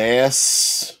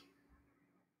glass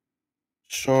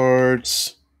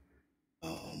shards,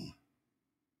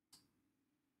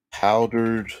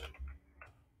 powdered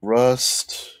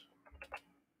rust,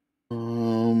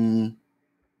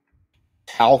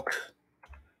 talc,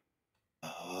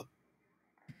 uh,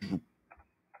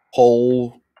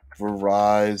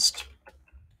 pulverized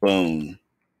bone,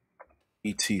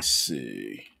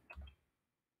 etc.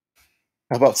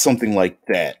 How about something like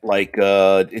that? Like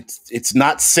it's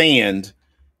not sand,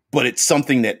 but it's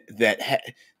something that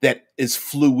is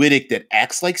fluidic, that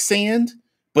acts like sand,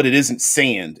 but it isn't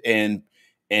sand.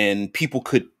 And people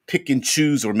could pick and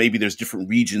choose, or maybe there's different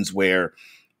regions where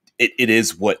it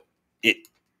is what it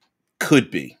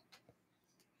could be.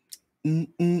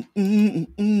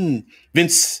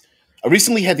 Vince, I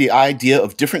recently had the idea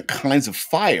of different kinds of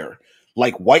fire.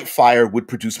 Like white fire would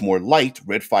produce more light,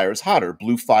 red fire is hotter,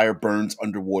 blue fire burns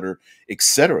underwater,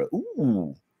 etc.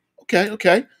 Ooh,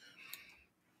 okay.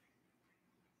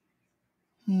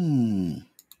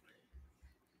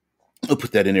 I'll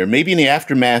put that in there. Maybe in the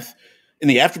aftermath,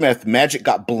 Magic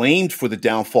got blamed for the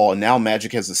downfall, and now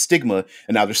Magic has a stigma,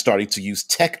 and now they're starting to use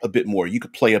tech a bit more. You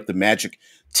could play up the Magic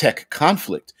tech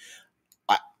conflict.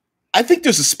 I think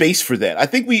there's a space for that. I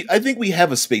think we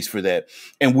have a space for that,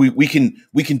 and we can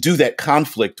do that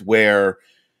conflict where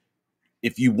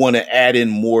if you want to add in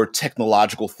more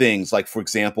technological things, like for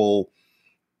example,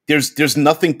 there's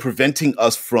nothing preventing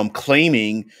us from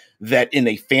claiming that in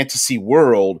a fantasy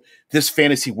world, this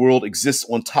fantasy world exists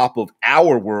on top of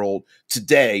our world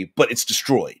today, but it's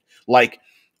destroyed. Like,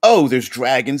 oh, there's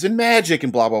dragons and magic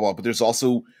and blah blah blah, but there's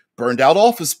also burned out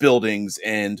office buildings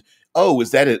and oh,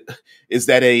 is that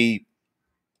a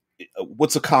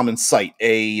what's a common sight?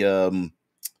 A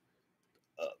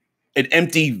an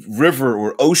empty river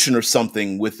or ocean or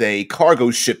something with a cargo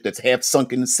ship that's half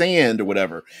sunk in the sand or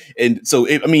whatever. And so,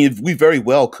 if we very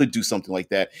well could do something like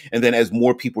that. And then as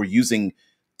more people are using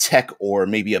tech or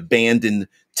maybe abandoned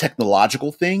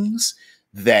technological things,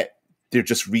 that they're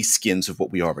just reskins of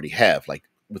what we already have, like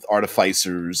with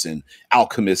artificers and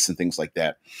alchemists and things like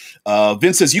that.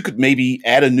 Vince says you could maybe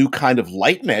add a new kind of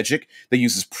light magic that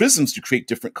uses prisms to create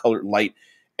different colored light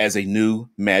as a new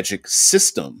magic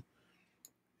system.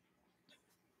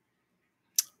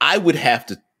 I would have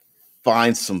to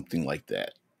find something like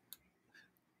that.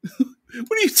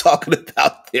 What are you talking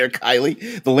about there,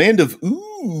 Kylie? The land of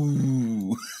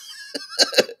ooh.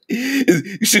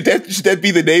 should that be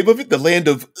the name of it? The land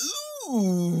of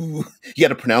ooh. You got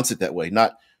to pronounce it that way,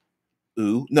 not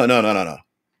ooh. No.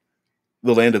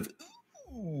 The land of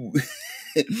ooh.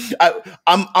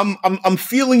 I'm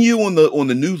feeling you on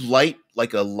the new light,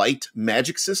 like a light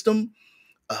magic system.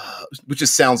 Which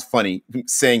just sounds funny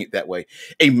saying it that way.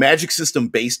 A magic system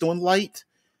based on light.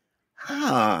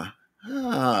 Huh.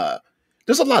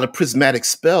 There's a lot of prismatic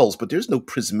spells, but there's no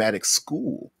prismatic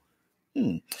school.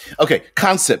 Okay,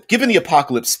 concept. Given the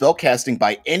apocalypse, spell casting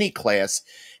by any class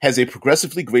has a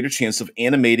progressively greater chance of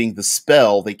animating the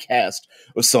spell they cast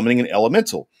or summoning an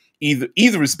elemental. Either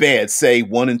is bad, say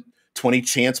 1 in 20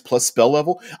 chance plus spell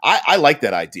level. I like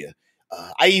that idea.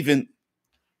 I even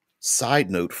side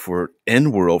note for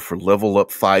N World for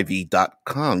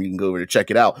levelup5e.com. You can go over to check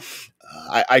it out.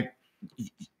 I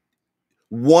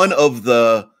one of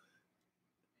the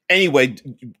anyway,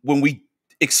 when we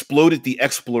exploded the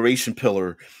exploration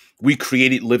pillar, we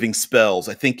created living spells.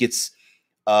 I think it's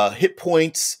hit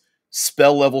points,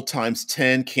 spell level times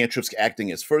 10, cantrips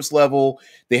acting as first level.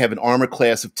 They have an armor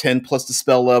class of 10 plus the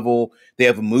spell level. They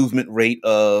have a movement rate,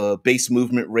 base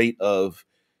movement rate of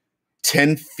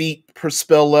 10 feet per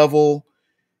spell level.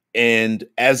 And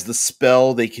as the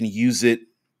spell, they can use it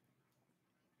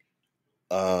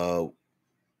uh,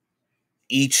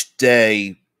 each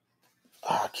day.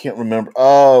 I can't remember.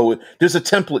 Oh, there's a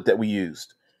template that we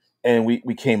used, and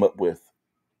we came up with.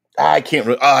 I can't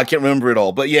remember it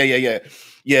all. But yeah.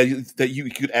 That you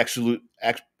could actually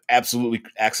absolutely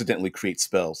accidentally create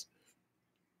spells.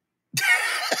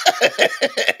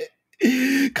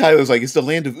 Kylo's like, it's the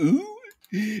land of ooh.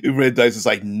 And Red Dice is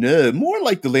like, no, more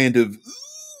like the land of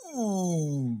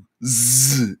ooh.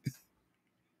 Zzz.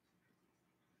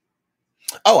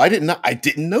 Oh, I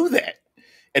didn't know that.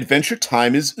 Adventure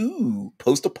Time is ooh,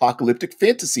 post-apocalyptic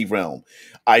fantasy realm.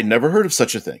 I never heard of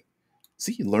such a thing.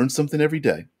 See, you learn something every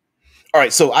day. All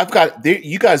right, so I've got there.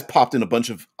 You guys popped in a bunch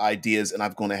of ideas, and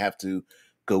I'm going to have to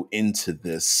go into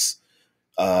this.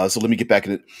 So let me get back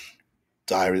in the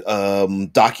diary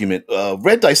document.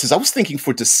 Red Dice says I was thinking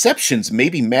for deceptions,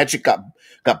 maybe magic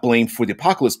got blamed for the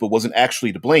apocalypse, but wasn't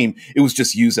actually to blame. It was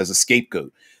just used as a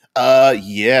scapegoat.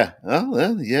 Yeah. Oh,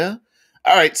 well, yeah.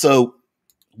 All right, so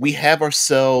we have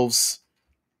ourselves.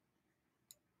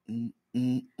 Mm,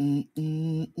 mm, mm,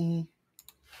 mm, mm.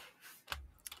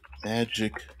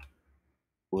 Magic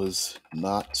was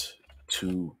not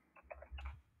to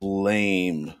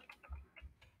blame.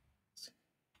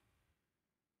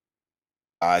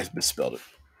 I misspelled it.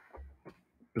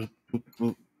 Boop, boop,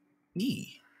 boop.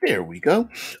 E. There we go.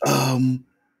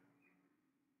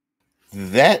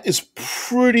 That is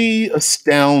pretty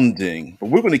astounding, but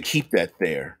we're going to keep that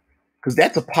there because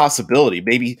that's a possibility.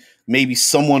 Maybe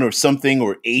someone or something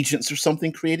or agents or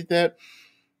something created that.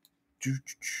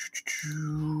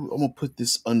 I'm gonna put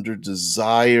this under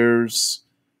desires.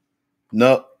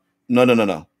 No,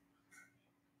 no.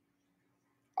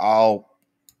 I'll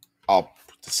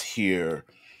put this here.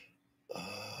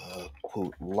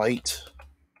 Quote light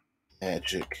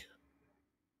magic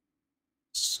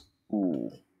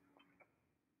school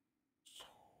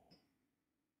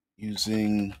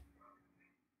using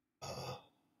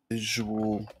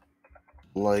visual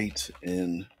light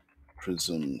and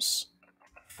prisms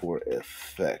for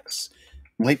effects.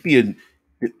 Might be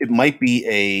it might be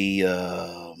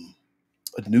a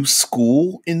new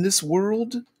school in this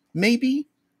world. Maybe.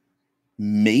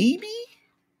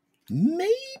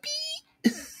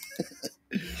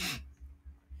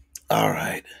 All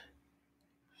right.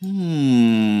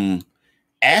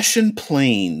 Ashen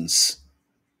Plains,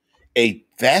 a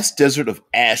vast desert of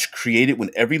ash created when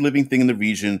every living thing in the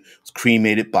region was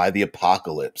cremated by the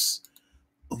apocalypse.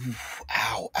 Oof,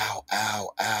 ow.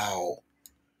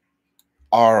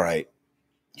 All right.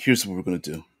 Here's what we're gonna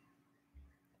do.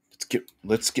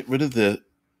 Let's get rid of the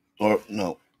or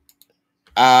no.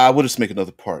 We'll just make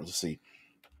another part. Let's see.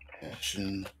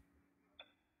 Ashen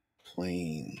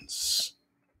Plains.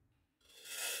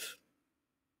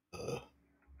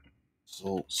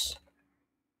 Results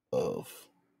of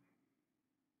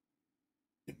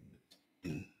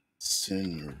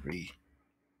incineration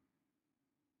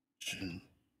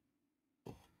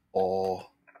of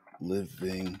all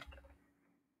living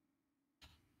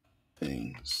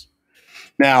things.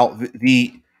 Now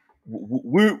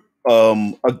we're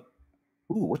ooh,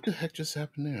 what the heck just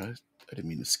happened there? I didn't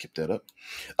mean to skip that up.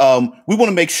 We want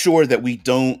to make sure that we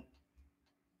don't.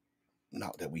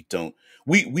 Not that we don't.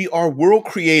 We are world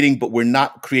creating, but we're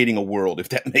not creating a world. If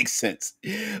that makes sense.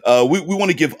 We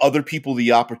want to give other people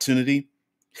the opportunity.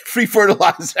 Free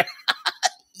fertilizer.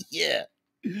 Yeah.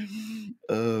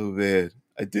 Oh man,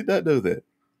 I did not know that.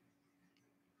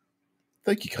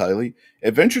 Thank you, Kylie.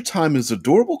 Adventure Time is an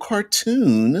adorable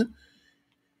cartoon,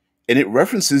 and it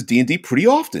references D&D pretty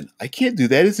often. I can't do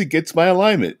that as it gets my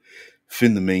alignment.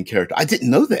 Finn, the main character. I didn't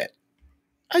know that.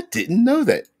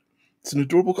 It's an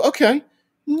adorable. Okay,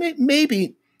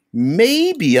 maybe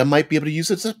I might be able to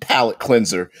use it as a palate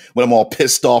cleanser when I'm all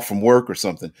pissed off from work or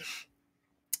something.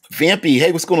 Vampy,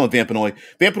 hey, what's going on, Vampanoid?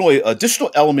 Vampanoid, additional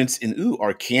elements in ooh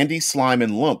are candy, slime,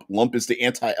 and lump. Lump is the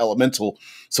anti-elemental,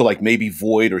 so like maybe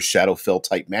void or shadowfell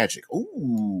type magic.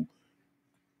 Ooh,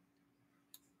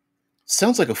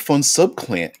 sounds like a fun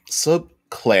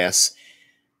subclass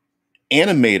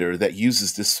animator that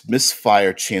uses this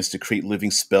misfire chance to create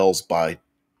living spells by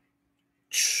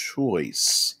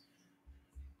choice.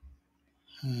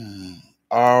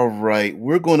 All right,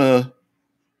 we're gonna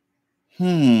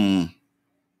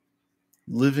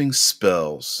living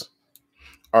spells.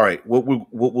 All right, what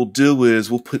we'll do is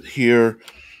we'll put here.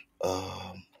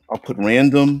 I'll put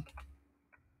random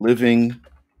living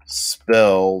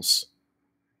spells,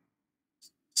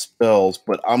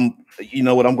 but you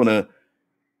know what?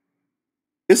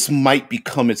 This might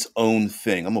become its own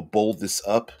thing. I'm gonna bold this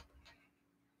up,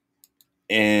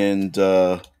 and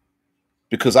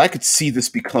because I could see this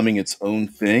becoming its own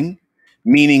thing,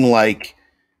 meaning like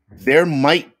there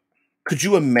might could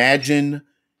you imagine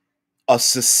a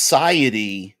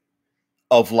society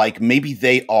of like maybe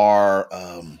they are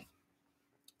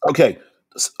okay,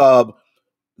 uh,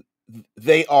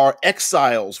 they are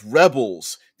exiles,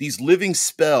 rebels, these living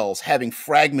spells having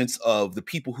fragments of the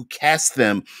people who cast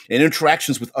them and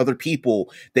interactions with other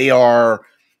people. They are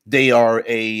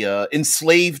a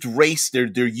enslaved race. They're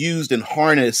used and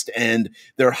harnessed, and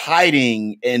they're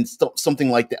hiding and something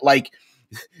like that. Like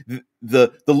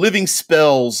the living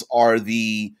spells are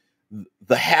the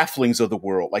halflings of the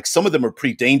world. Like some of them are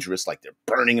pretty dangerous, like they're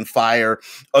burning in fire.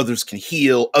 Others can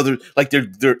heal. Other like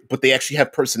they're but they actually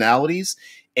have personalities.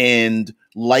 And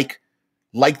like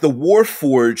the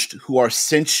Warforged, who are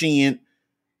sentient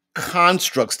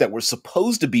constructs that were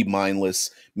supposed to be mindless,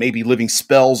 maybe living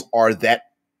spells are that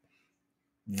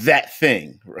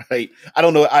thing, right? I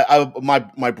don't know.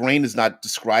 My brain is not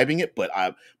describing it, but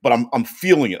I'm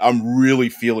feeling it. I'm really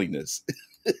feeling this.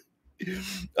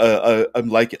 I'm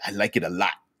like it. I like it a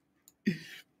lot.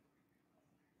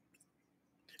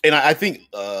 And I think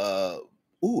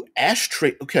ooh,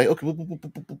 ashtray. Okay.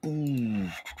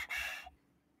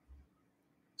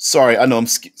 Sorry, I know I'm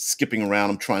skipping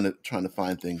around. I'm trying to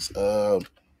find things.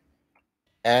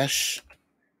 Ash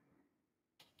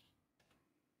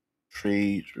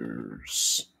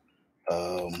traders.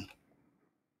 Um,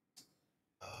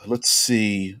 let's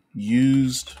see.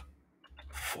 Used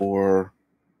for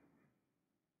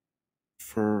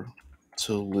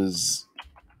fertilization,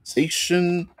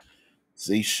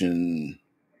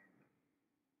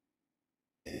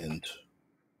 and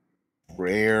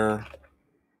rare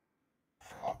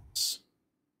crops.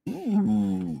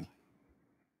 Ooh,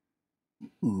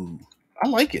 ooh, I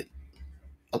like it.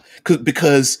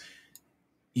 Because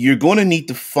you're going to need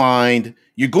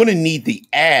the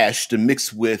ash to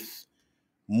mix with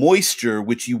moisture,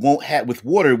 which you won't have with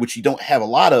water, which you don't have a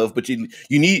lot of, but you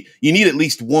need at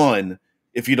least one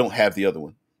if you don't have the other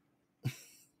one.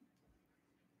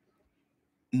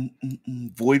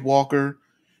 Voidwalker,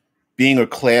 being a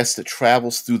class that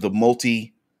travels through the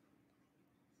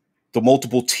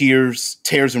multiple tears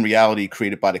in reality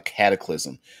created by the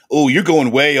cataclysm. Oh, you're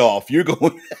going way off. You're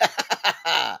going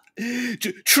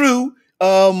true.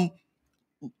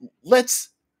 Let's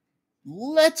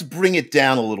bring it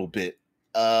down a little bit.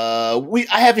 I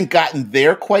haven't gotten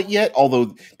there quite yet,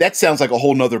 although that sounds like a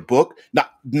whole nother book.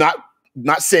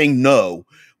 Not saying no,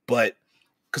 but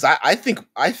because I think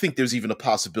there's even a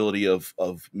possibility of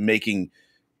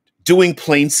doing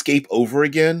Planescape over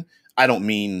again. I don't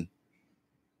mean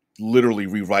literally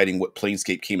rewriting what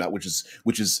Planescape came out, which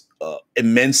is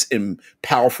immense and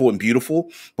powerful and beautiful.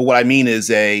 But what I mean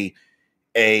is a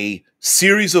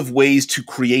series of ways to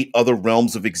create other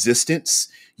realms of existence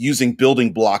using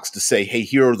building blocks to say, hey,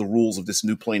 here are the rules of this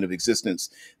new plane of existence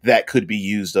that could be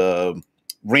used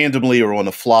randomly or on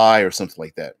the fly or something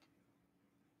like that.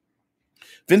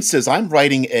 Vince says, I'm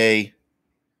writing a.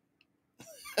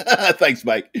 Thanks,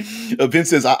 Mike. Vince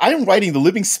says, I am writing the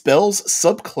Living Spells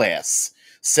subclass.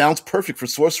 Sounds perfect for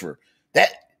Sorcerer.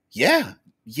 That, yeah,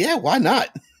 why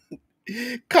not?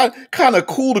 Kind of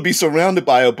cool to be surrounded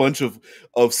by a bunch of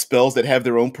spells that have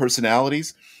their own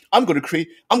personalities. I'm going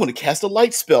to cast a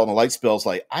light spell, and a light spell's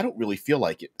like, I don't really feel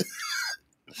like it.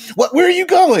 Where are you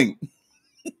going?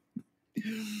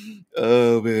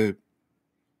 Oh man.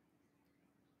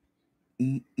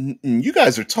 You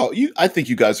guys are I think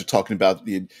you guys are talking about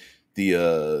the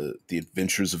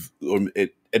adventures of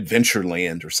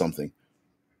Adventureland or something.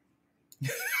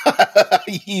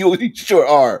 You sure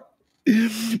are.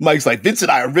 Mike's like, Vince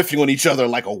and I are riffing on each other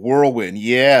like a whirlwind.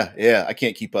 Yeah, I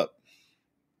can't keep up.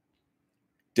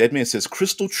 Deadman says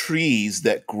crystal trees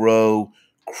that grow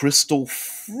crystal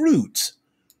fruit.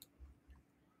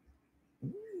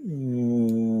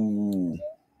 Ooh.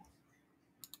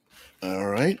 All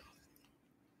right.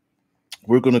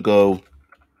 We're going to go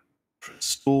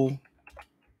crystal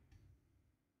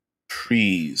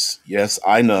trees. Yes,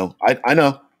 I know. I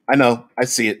know. I know. I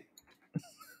see it.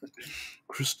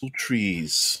 Crystal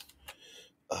trees.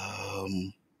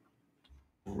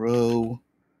 Grow.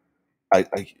 I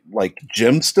like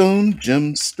gemstone.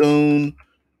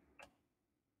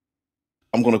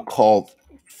 I'm gonna call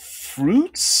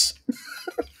fruits.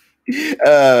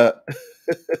 uh,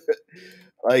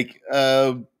 like,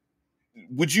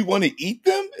 would you want to eat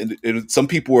them? And some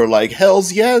people were like,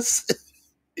 "Hell's yes,"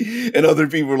 and other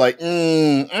people were like,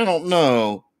 "I don't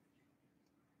know."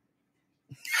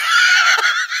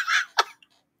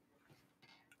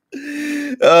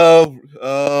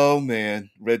 Oh man,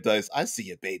 red dice. I see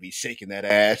you, baby, shaking that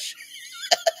ash.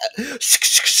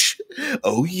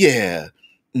 Oh yeah.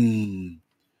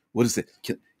 What is it?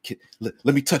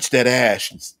 Let me touch that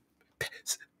ash.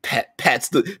 pats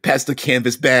the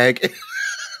canvas bag.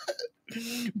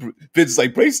 Vince is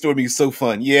like, brainstorming is so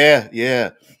fun. Yeah,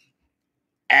 yeah.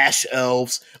 Ash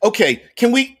elves. Okay,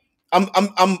 can we?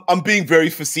 I'm being very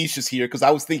facetious here because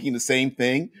I was thinking the same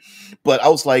thing, but I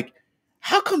was like,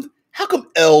 how come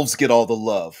elves get all the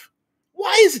love?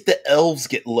 Why is it that elves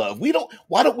get love? We don't.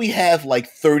 Why don't we have like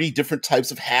 30 different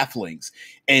types of halflings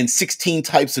and 16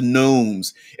 types of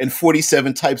gnomes and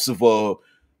 47 types of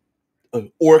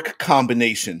orc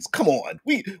combinations? Come on,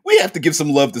 we have to give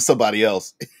some love to somebody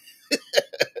else.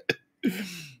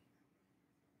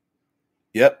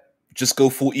 Yep, just go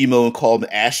full emo and call them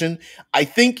Ashen. I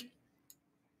think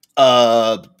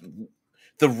uh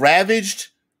the ravaged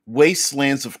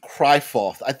wastelands of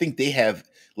Cryfoth, I think they have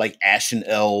like Ashen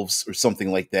elves or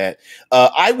something like that.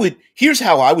 I would Here's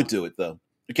how I would do it though.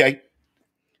 Okay.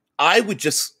 I would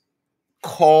just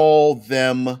call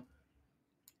them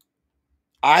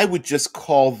I would just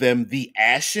call them the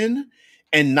Ashen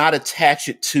and not attach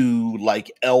it to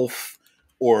like elf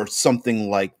or something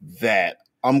like that.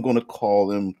 I'm gonna call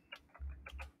them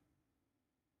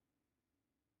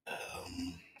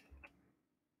um,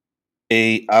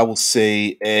 I will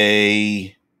say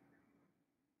a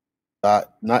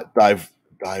not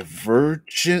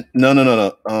divergent. No, no,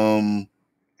 no, no.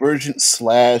 Vergent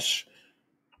slash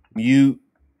mutagen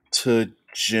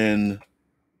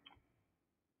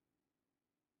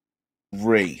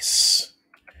race.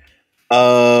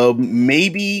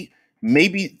 Maybe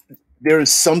there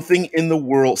is something in the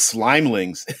world.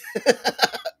 Slimelings.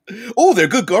 Oh, they're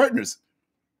good gardeners.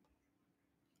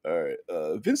 All right,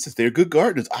 Vincent, they're good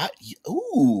gardeners.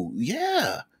 Ooh,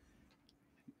 yeah,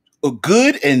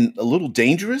 good and a little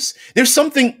dangerous. There's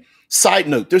something. Side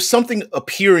note: there's something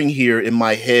appearing here in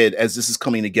my head as this is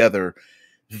coming together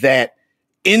that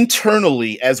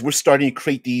internally, as we're starting to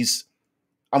create these,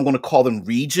 I'm going to call them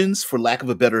regions, for lack of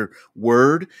a better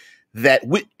word, that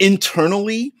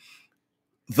internally,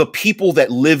 the people that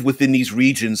live within these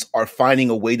regions are finding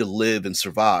a way to live and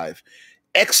survive.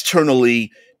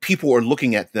 Externally, people are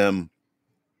looking at them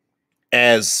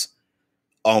as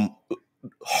um,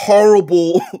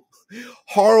 horrible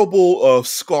horrible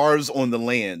scars on the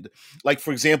land. Like,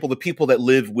 for example, the people that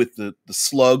live with the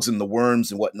slugs and the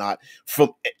worms and whatnot,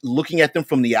 from looking at them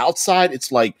from the outside,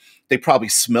 it's like they probably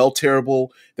smell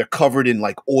terrible. They're covered in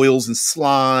like oils and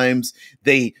slimes.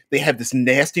 They have this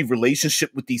nasty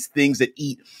relationship with these things that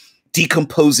eat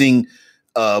decomposing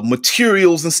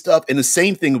materials and stuff. And the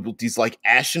same thing with these like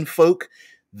ashen folk,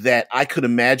 that I could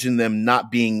imagine them not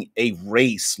being a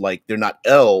race. Like, they're not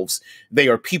elves. They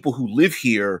are people who live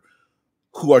here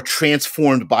who are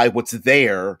transformed by what's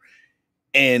there.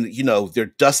 And, they're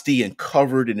dusty and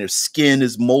covered and their skin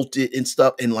is molted and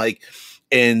stuff. And like,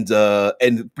 and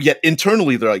yet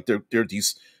internally they're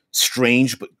these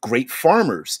strange but great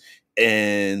farmers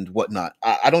and whatnot.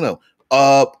 I don't know.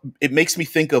 It makes me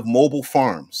think of mobile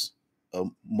farms,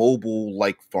 mobile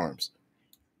like farms.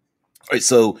 All right,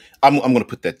 so I'm going to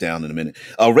put that down in a minute.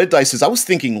 Red Dice says, I was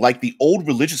thinking like the old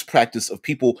religious practice of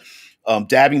people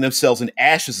dabbing themselves in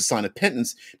ash as a sign of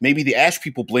penance. Maybe the ash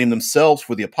people blame themselves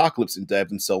for the apocalypse and dab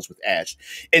themselves with ash.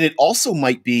 And it also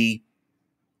might be,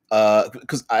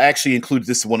 because I actually included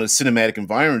this in one of the cinematic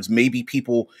environments, maybe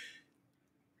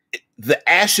the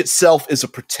ash itself is a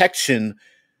protection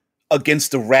against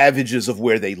the ravages of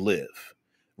where they live,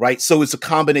 right? So it's a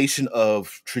combination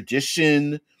of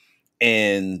tradition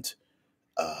and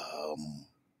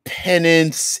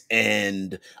penance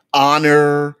and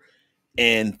honor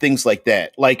and things like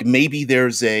that. Like, maybe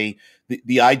there's the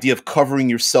idea of covering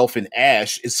yourself in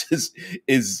ash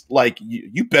is like,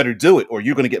 you better do it or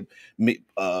you're going to get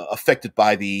affected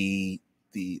by the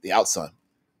outside.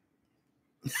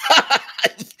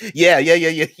 Yeah, yeah, yeah,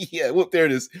 yeah, yeah. Whoop, there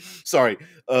it is. Sorry.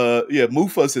 Yeah,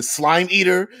 Mufa says slime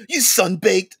eater. You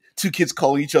sunbaked. Two kids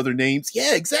calling each other names.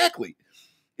 Yeah, exactly.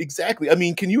 Exactly. I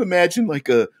mean, can you imagine like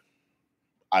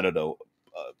I don't know,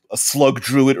 a slug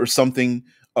druid or something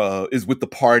is with the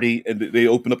party, and they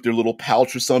open up their little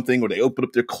pouch or something, or they open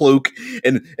up their cloak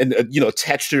and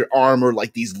attach their armor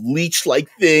like these leech like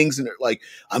things, and they're like,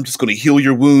 "I'm just going to heal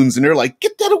your wounds," and they're like,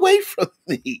 "Get that away from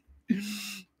me!"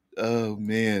 Oh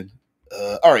man.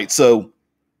 All right, so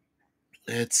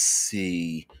let's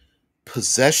see.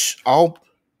 Possession. I'll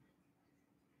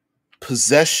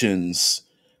possessions.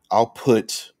 I'll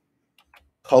put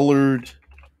colored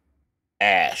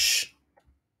ash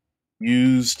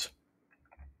used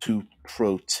to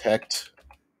protect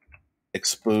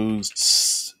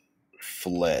exposed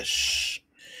flesh.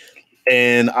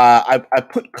 And I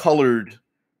put colored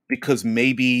because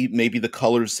maybe the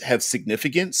colors have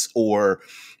significance, or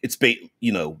it's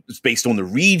based on the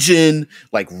region,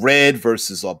 like red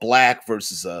versus a black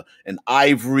versus an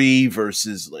ivory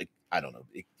versus like I don't know,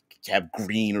 it have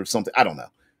green or something. I don't know.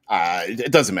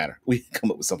 It doesn't matter. We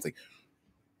come up with something.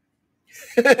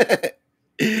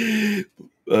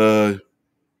 uh,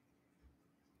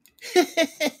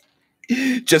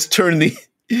 just turn the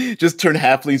just turn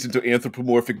halflings into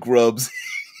anthropomorphic grubs.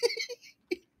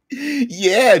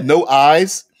 Yeah, no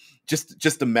eyes,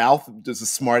 just a mouth, just a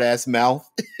smart ass mouth,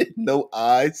 no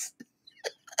eyes,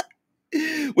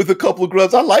 with a couple of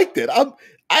grubs. I like that.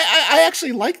 I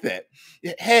actually like that.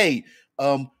 Hey,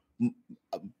 um,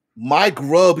 my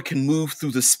grub can move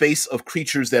through the space of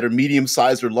creatures that are medium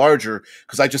sized or larger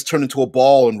because I just turn into a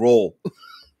ball and roll.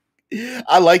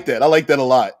 I like that. I like that a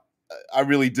lot. I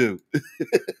really do.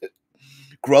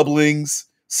 Grublings,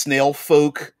 snail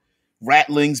folk,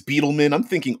 ratlings, beetlemen. I'm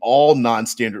thinking all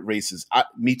non-standard races.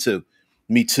 Me too.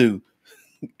 Me too.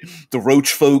 The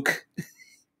roach folk,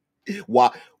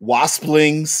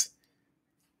 wasplings.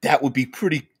 That would be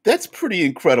pretty. That's pretty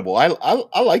incredible.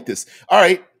 I like this. All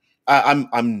right.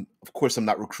 I'm of course I'm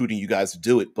not recruiting you guys to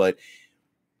do it, but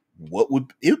it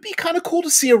would be kind of cool to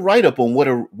see a write up on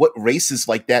what races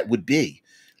like that would be,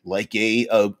 like a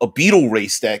beetle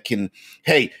race that can.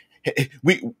 Hey,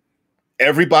 we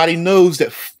everybody knows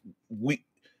that we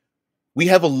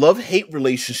have a love-hate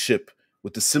relationship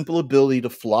with the simple ability to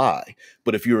fly.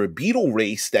 But if you're a beetle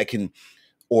race that can,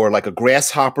 or like a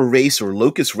grasshopper race or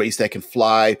locust race that can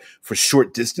fly for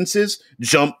short distances,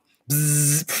 jump,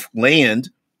 bzz, land,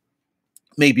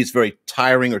 maybe it's very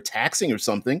tiring or taxing or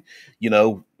something, you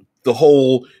know, the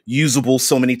whole usable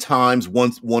so many times,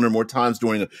 one or more times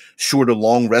during a short or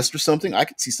long rest or something. I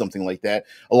could see something like that,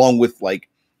 along with like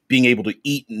being able to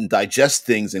eat and digest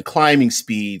things and climbing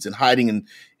speeds and hiding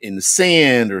in the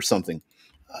sand or something.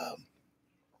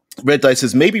 Red Dice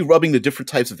says maybe rubbing the different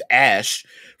types of ash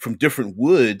from different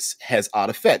woods has odd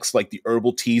effects, like the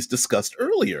herbal teas discussed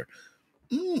earlier.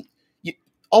 Mm,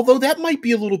 although that might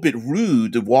be a little bit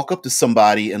rude to walk up to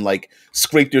somebody and like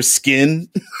scrape their skin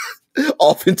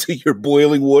off into your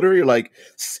boiling water. You're like,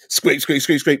 scrape, scrape,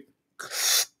 scrape, scrape.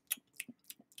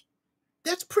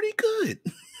 That's pretty good.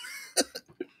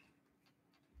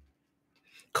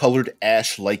 Colored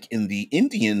ash, like in the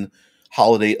Indian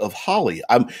holiday of Holi.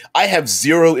 I have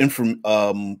zero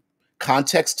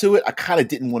context to it. I kind of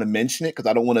didn't want to mention it because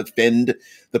I don't want to offend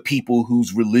the people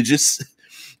whose religious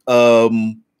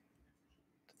things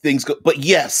go. But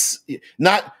yes,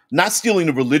 not stealing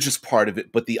the religious part of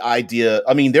it, but the idea.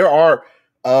 I mean, there are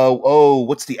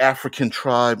what's the African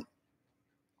tribe?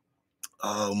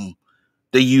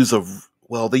 They use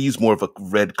they use more of a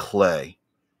red clay.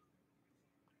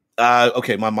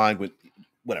 Okay, my mind went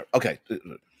whatever. Okay.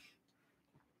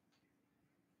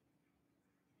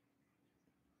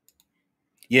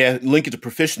 Yeah, link it to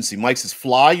proficiency. Mike says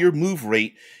fly your move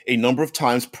rate a number of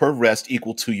times per rest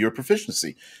equal to your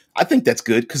proficiency. I think that's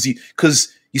good because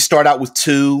you start out with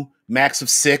 2, max of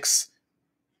 6.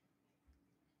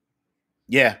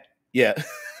 Yeah, yeah.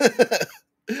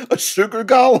 A sugar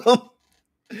golem.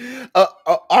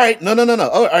 All right, no.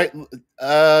 All right,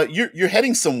 you're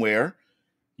heading somewhere.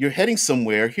 You're heading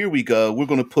somewhere. Here we go. We're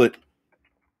going to put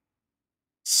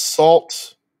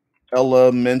salt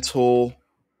elemental.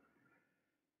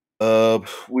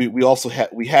 We also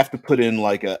we have to put in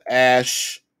like a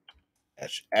ash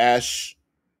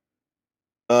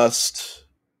dust,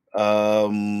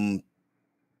 um,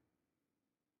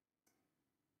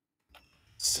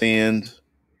 sand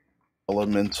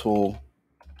elemental.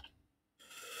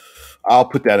 I'll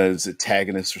put that as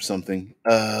antagonist or something.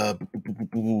 All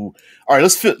right,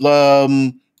 let's fit.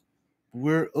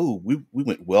 We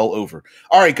went well over.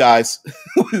 All right, guys,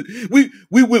 we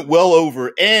went well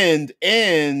over, and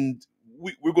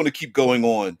we're going to keep going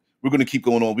on. We're going to keep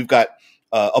going on. We've got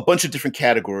a bunch of different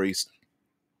categories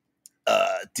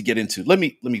to get into. Let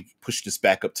me push this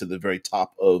back up to the very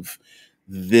top of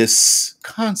this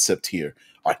concept here.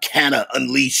 Arcana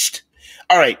Unleashed.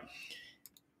 All right.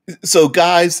 So,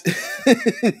 guys,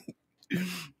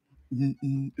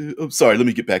 I'm sorry. Let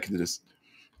me get back into this.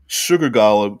 Sugar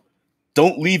Golem.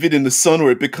 Don't leave it in the sun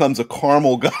or it becomes a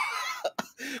caramel golem.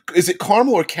 Is it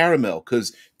caramel or caramel?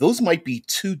 Because those might be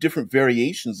 2 different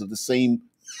variations of the same.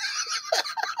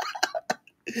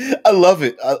 I love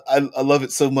it. I love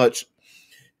it so much.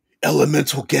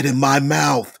 Elemental, get in my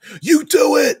mouth. You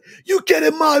do it. You get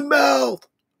in my mouth.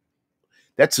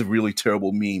 That's a really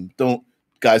terrible meme. Don't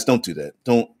do that.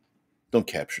 Don't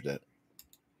capture that.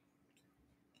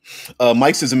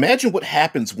 Mike says, imagine what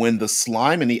happens when the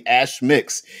slime and the ash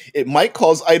mix. It might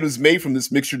cause items made from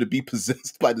this mixture to be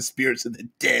possessed by the spirits of the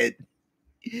dead.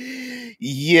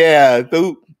 Yeah,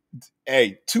 though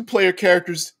Hey, two-player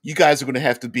characters, you guys are going to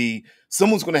have to be.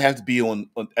 Someone's going to have to be on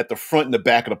at the front and the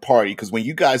back of the party because when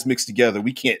you guys mix together,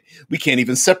 we can't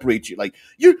even separate you. Like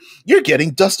you're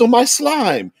getting dust on my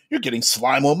slime. You're getting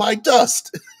slime on my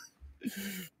dust.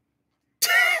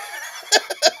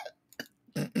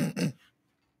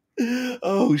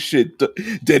 Oh shit!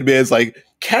 Dead man's like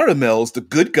caramel's the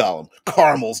good golem,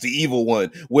 caramel's the evil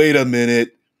one. Wait a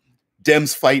minute,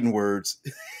 Dem's fighting words.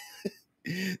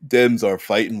 Dems are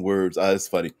fighting words. Ah, that's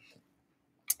funny.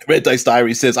 Red Dice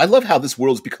Diary says, I love how this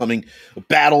world is becoming a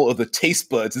battle of the taste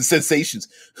buds and sensations.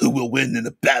 Who will win in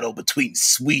a battle between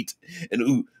sweet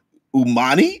and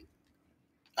umami?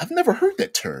 I've never heard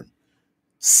that term.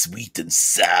 Sweet and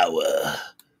sour.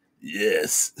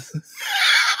 Yes.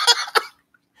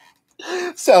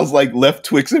 Sounds like left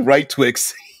Twix and right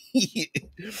Twix.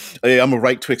 Hey, I'm a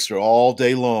right Twixter all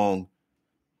day long.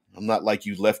 I'm not like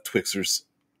you left Twixers.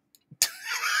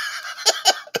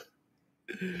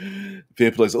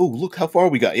 Vampires, oh, look how far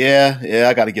we got. Yeah,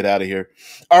 I got to get out of here.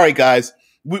 All right, guys,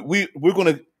 we're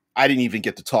gonna. I didn't even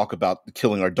get to talk about the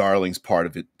killing our darlings part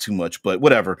of it too much, but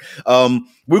whatever.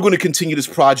 We're going to continue this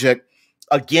project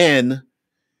again.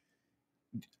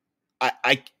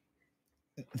 I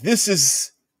this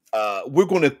is we're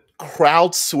going to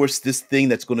crowdsource this thing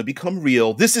that's going to become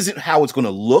real. This isn't how it's going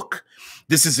to look.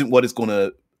 This isn't what it's going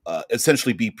to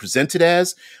essentially be presented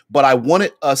as. But I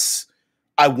wanted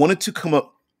to come up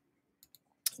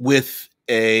with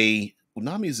a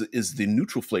umami is the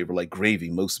neutral flavor like gravy,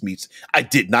 most meats. I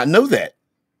did not know that.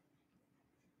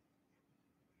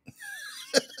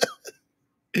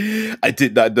 I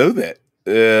did not know that.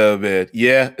 Oh man,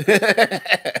 yeah.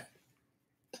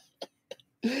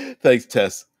 Thanks,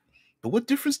 Tess. But what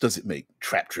difference does it make?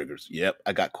 Trap triggers. Yep,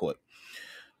 I got caught.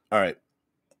 All right.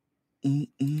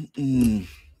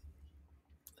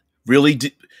 Really?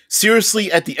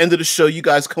 Seriously, at the end of the show, you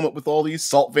guys come up with all these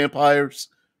salt vampires?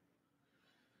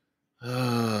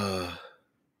 They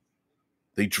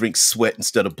drink sweat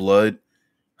instead of blood.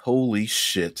 Holy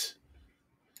shit.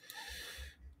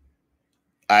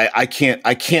 I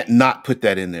can't not put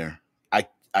that in there. I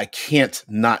can't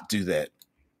not do that.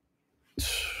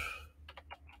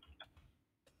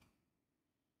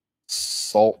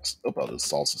 Salt. About the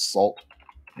salsa salt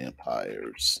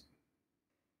vampires.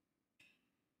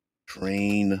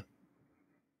 Drain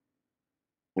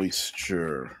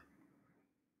moisture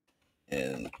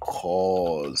and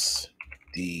cause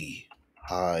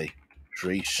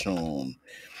dehydration.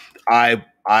 I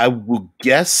will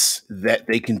guess that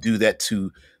they can do that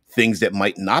to things that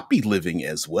might not be living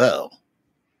as well.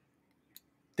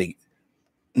 They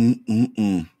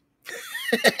we're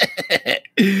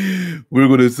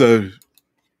gonna say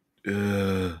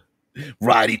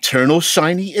ride eternal,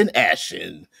 shiny, and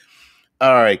ashen.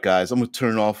 All right, guys, I'm gonna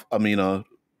turn off.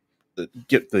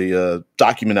 Get the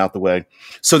document out the way.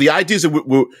 So the idea is that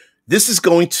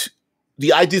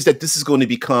the idea is that this is going to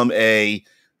become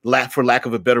for lack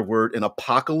of a better word, an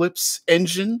apocalypse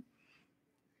engine.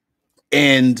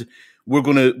 And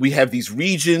we have these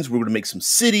regions, we're going to make some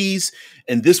cities,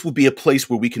 and this will be a place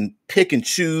where we can pick and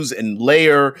choose and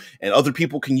layer, and other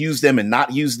people can use them and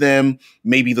not use them.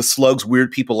 Maybe the slugs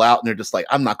weird people out and they're just like,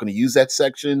 I'm not going to use that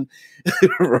section.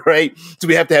 Right? So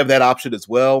we have to have that option as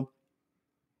well.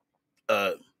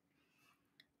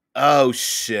 Oh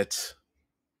shit.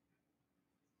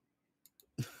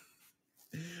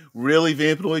 Really,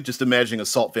 Vampanoid? Just imagining a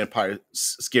salt vampire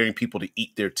scaring people to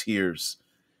eat their tears.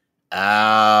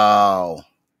 Ow.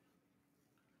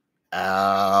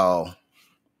 Ow.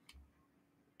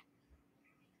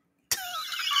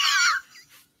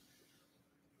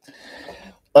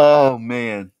 Oh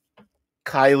man.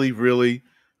 Kylie, really?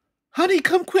 Honey,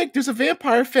 come quick. There's a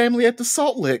vampire family at the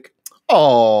Salt Lick.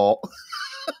 Oh.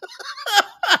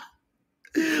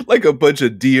 Like a bunch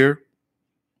of deer.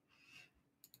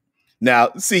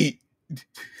 Now, see,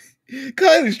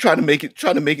 Kylie's trying to make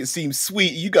it seem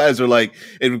sweet. You guys are like,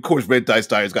 and of course, Red Dice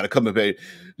Diary's got to come up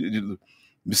and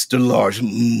Mr. Large,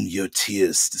 your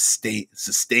tears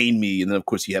sustain me. And then, of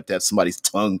course, you have to have somebody's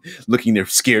tongue looking their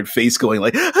scared face going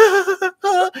like,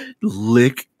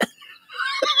 lick.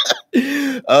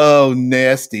 Oh,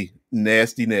 nasty,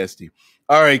 nasty, nasty.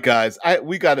 All right, guys,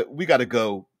 we gotta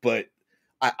go. But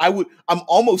I'm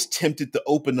almost tempted to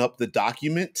open up the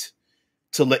document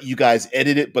to let you guys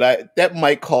edit it, but that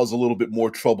might cause a little bit more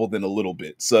trouble than a little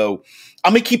bit. So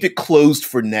I'm gonna keep it closed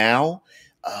for now.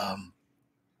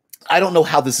 I don't know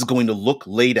how this is going to look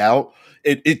laid out.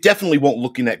 It definitely won't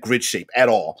look in that grid shape at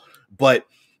all. But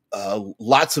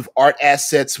lots of art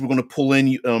assets we're going to pull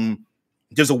in.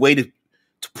 There's a way to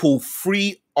pull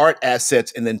free art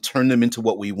assets and then turn them into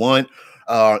what we want.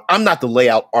 I'm not the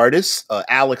layout artist.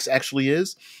 Alex actually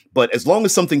is. But as long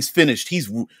as something's finished,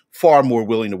 he's far more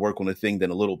willing to work on a thing than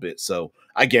a little bit. So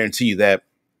I guarantee you that.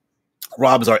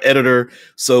 Rob is our editor,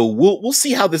 so we'll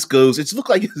see how this goes. It's looked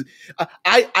like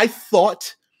I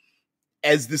thought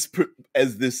as this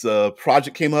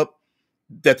project came up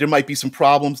that there might be some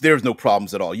problems. There's no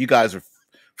problems at all. You guys are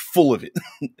full of it,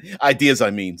 ideas.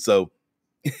 I mean, so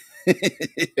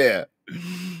yeah.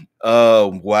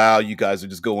 Oh wow, you guys are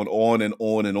just going on and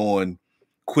on and on.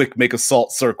 Quick, make a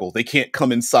salt circle. They can't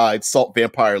come inside. Salt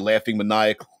vampire laughing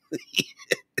maniacally.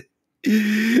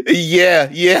 Yeah,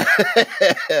 yeah.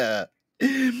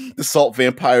 The salt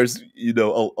vampires,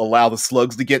 allow the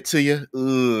slugs to get to you.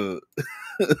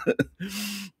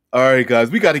 All right,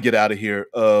 guys, we got to get out of here.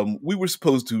 We were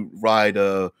supposed to ride. Get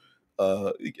out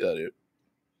of here.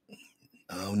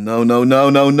 Oh no, no, no,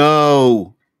 no,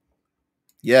 no.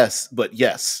 Yes, but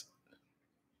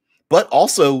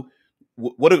also,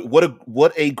 what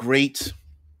a great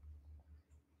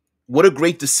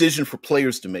decision for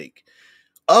players to make.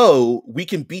 Oh, we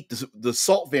can beat the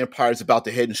salt vampires about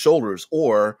the head and shoulders,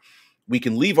 or we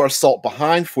can leave our salt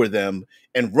behind for them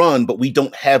and run, but we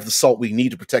don't have the salt we need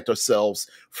to protect ourselves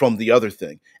from the other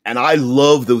thing. And I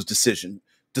love those decision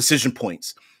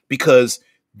points because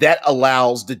that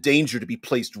allows the danger to be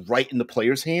placed right in the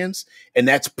player's hands, and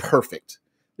that's perfect.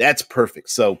 That's perfect.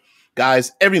 So,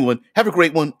 guys, everyone, have a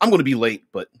great one. I'm going to be late,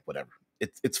 but whatever.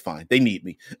 It's fine. They need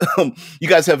me. You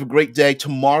guys have a great day.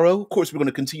 Tomorrow, of course, we're going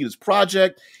to continue this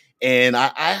project, and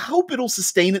I hope it'll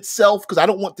sustain itself because I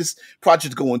don't want this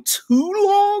project to go on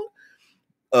too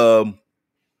long.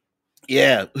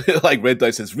 Yeah, like Red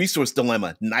Dice says, resource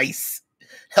dilemma. Nice.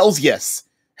 Hells yes.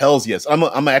 Hells yes. I'm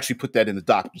gonna actually put that in the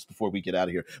doc just before we get out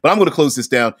of here. But I'm going to close this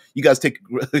down. You guys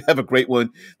have a great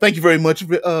one. Thank you very much.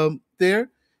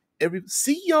 There.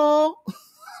 See y'all.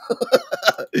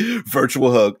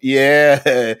 Virtual hug. Yeah.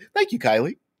 Thank you,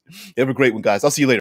 Kylie. Have a great one, guys. I'll see you later.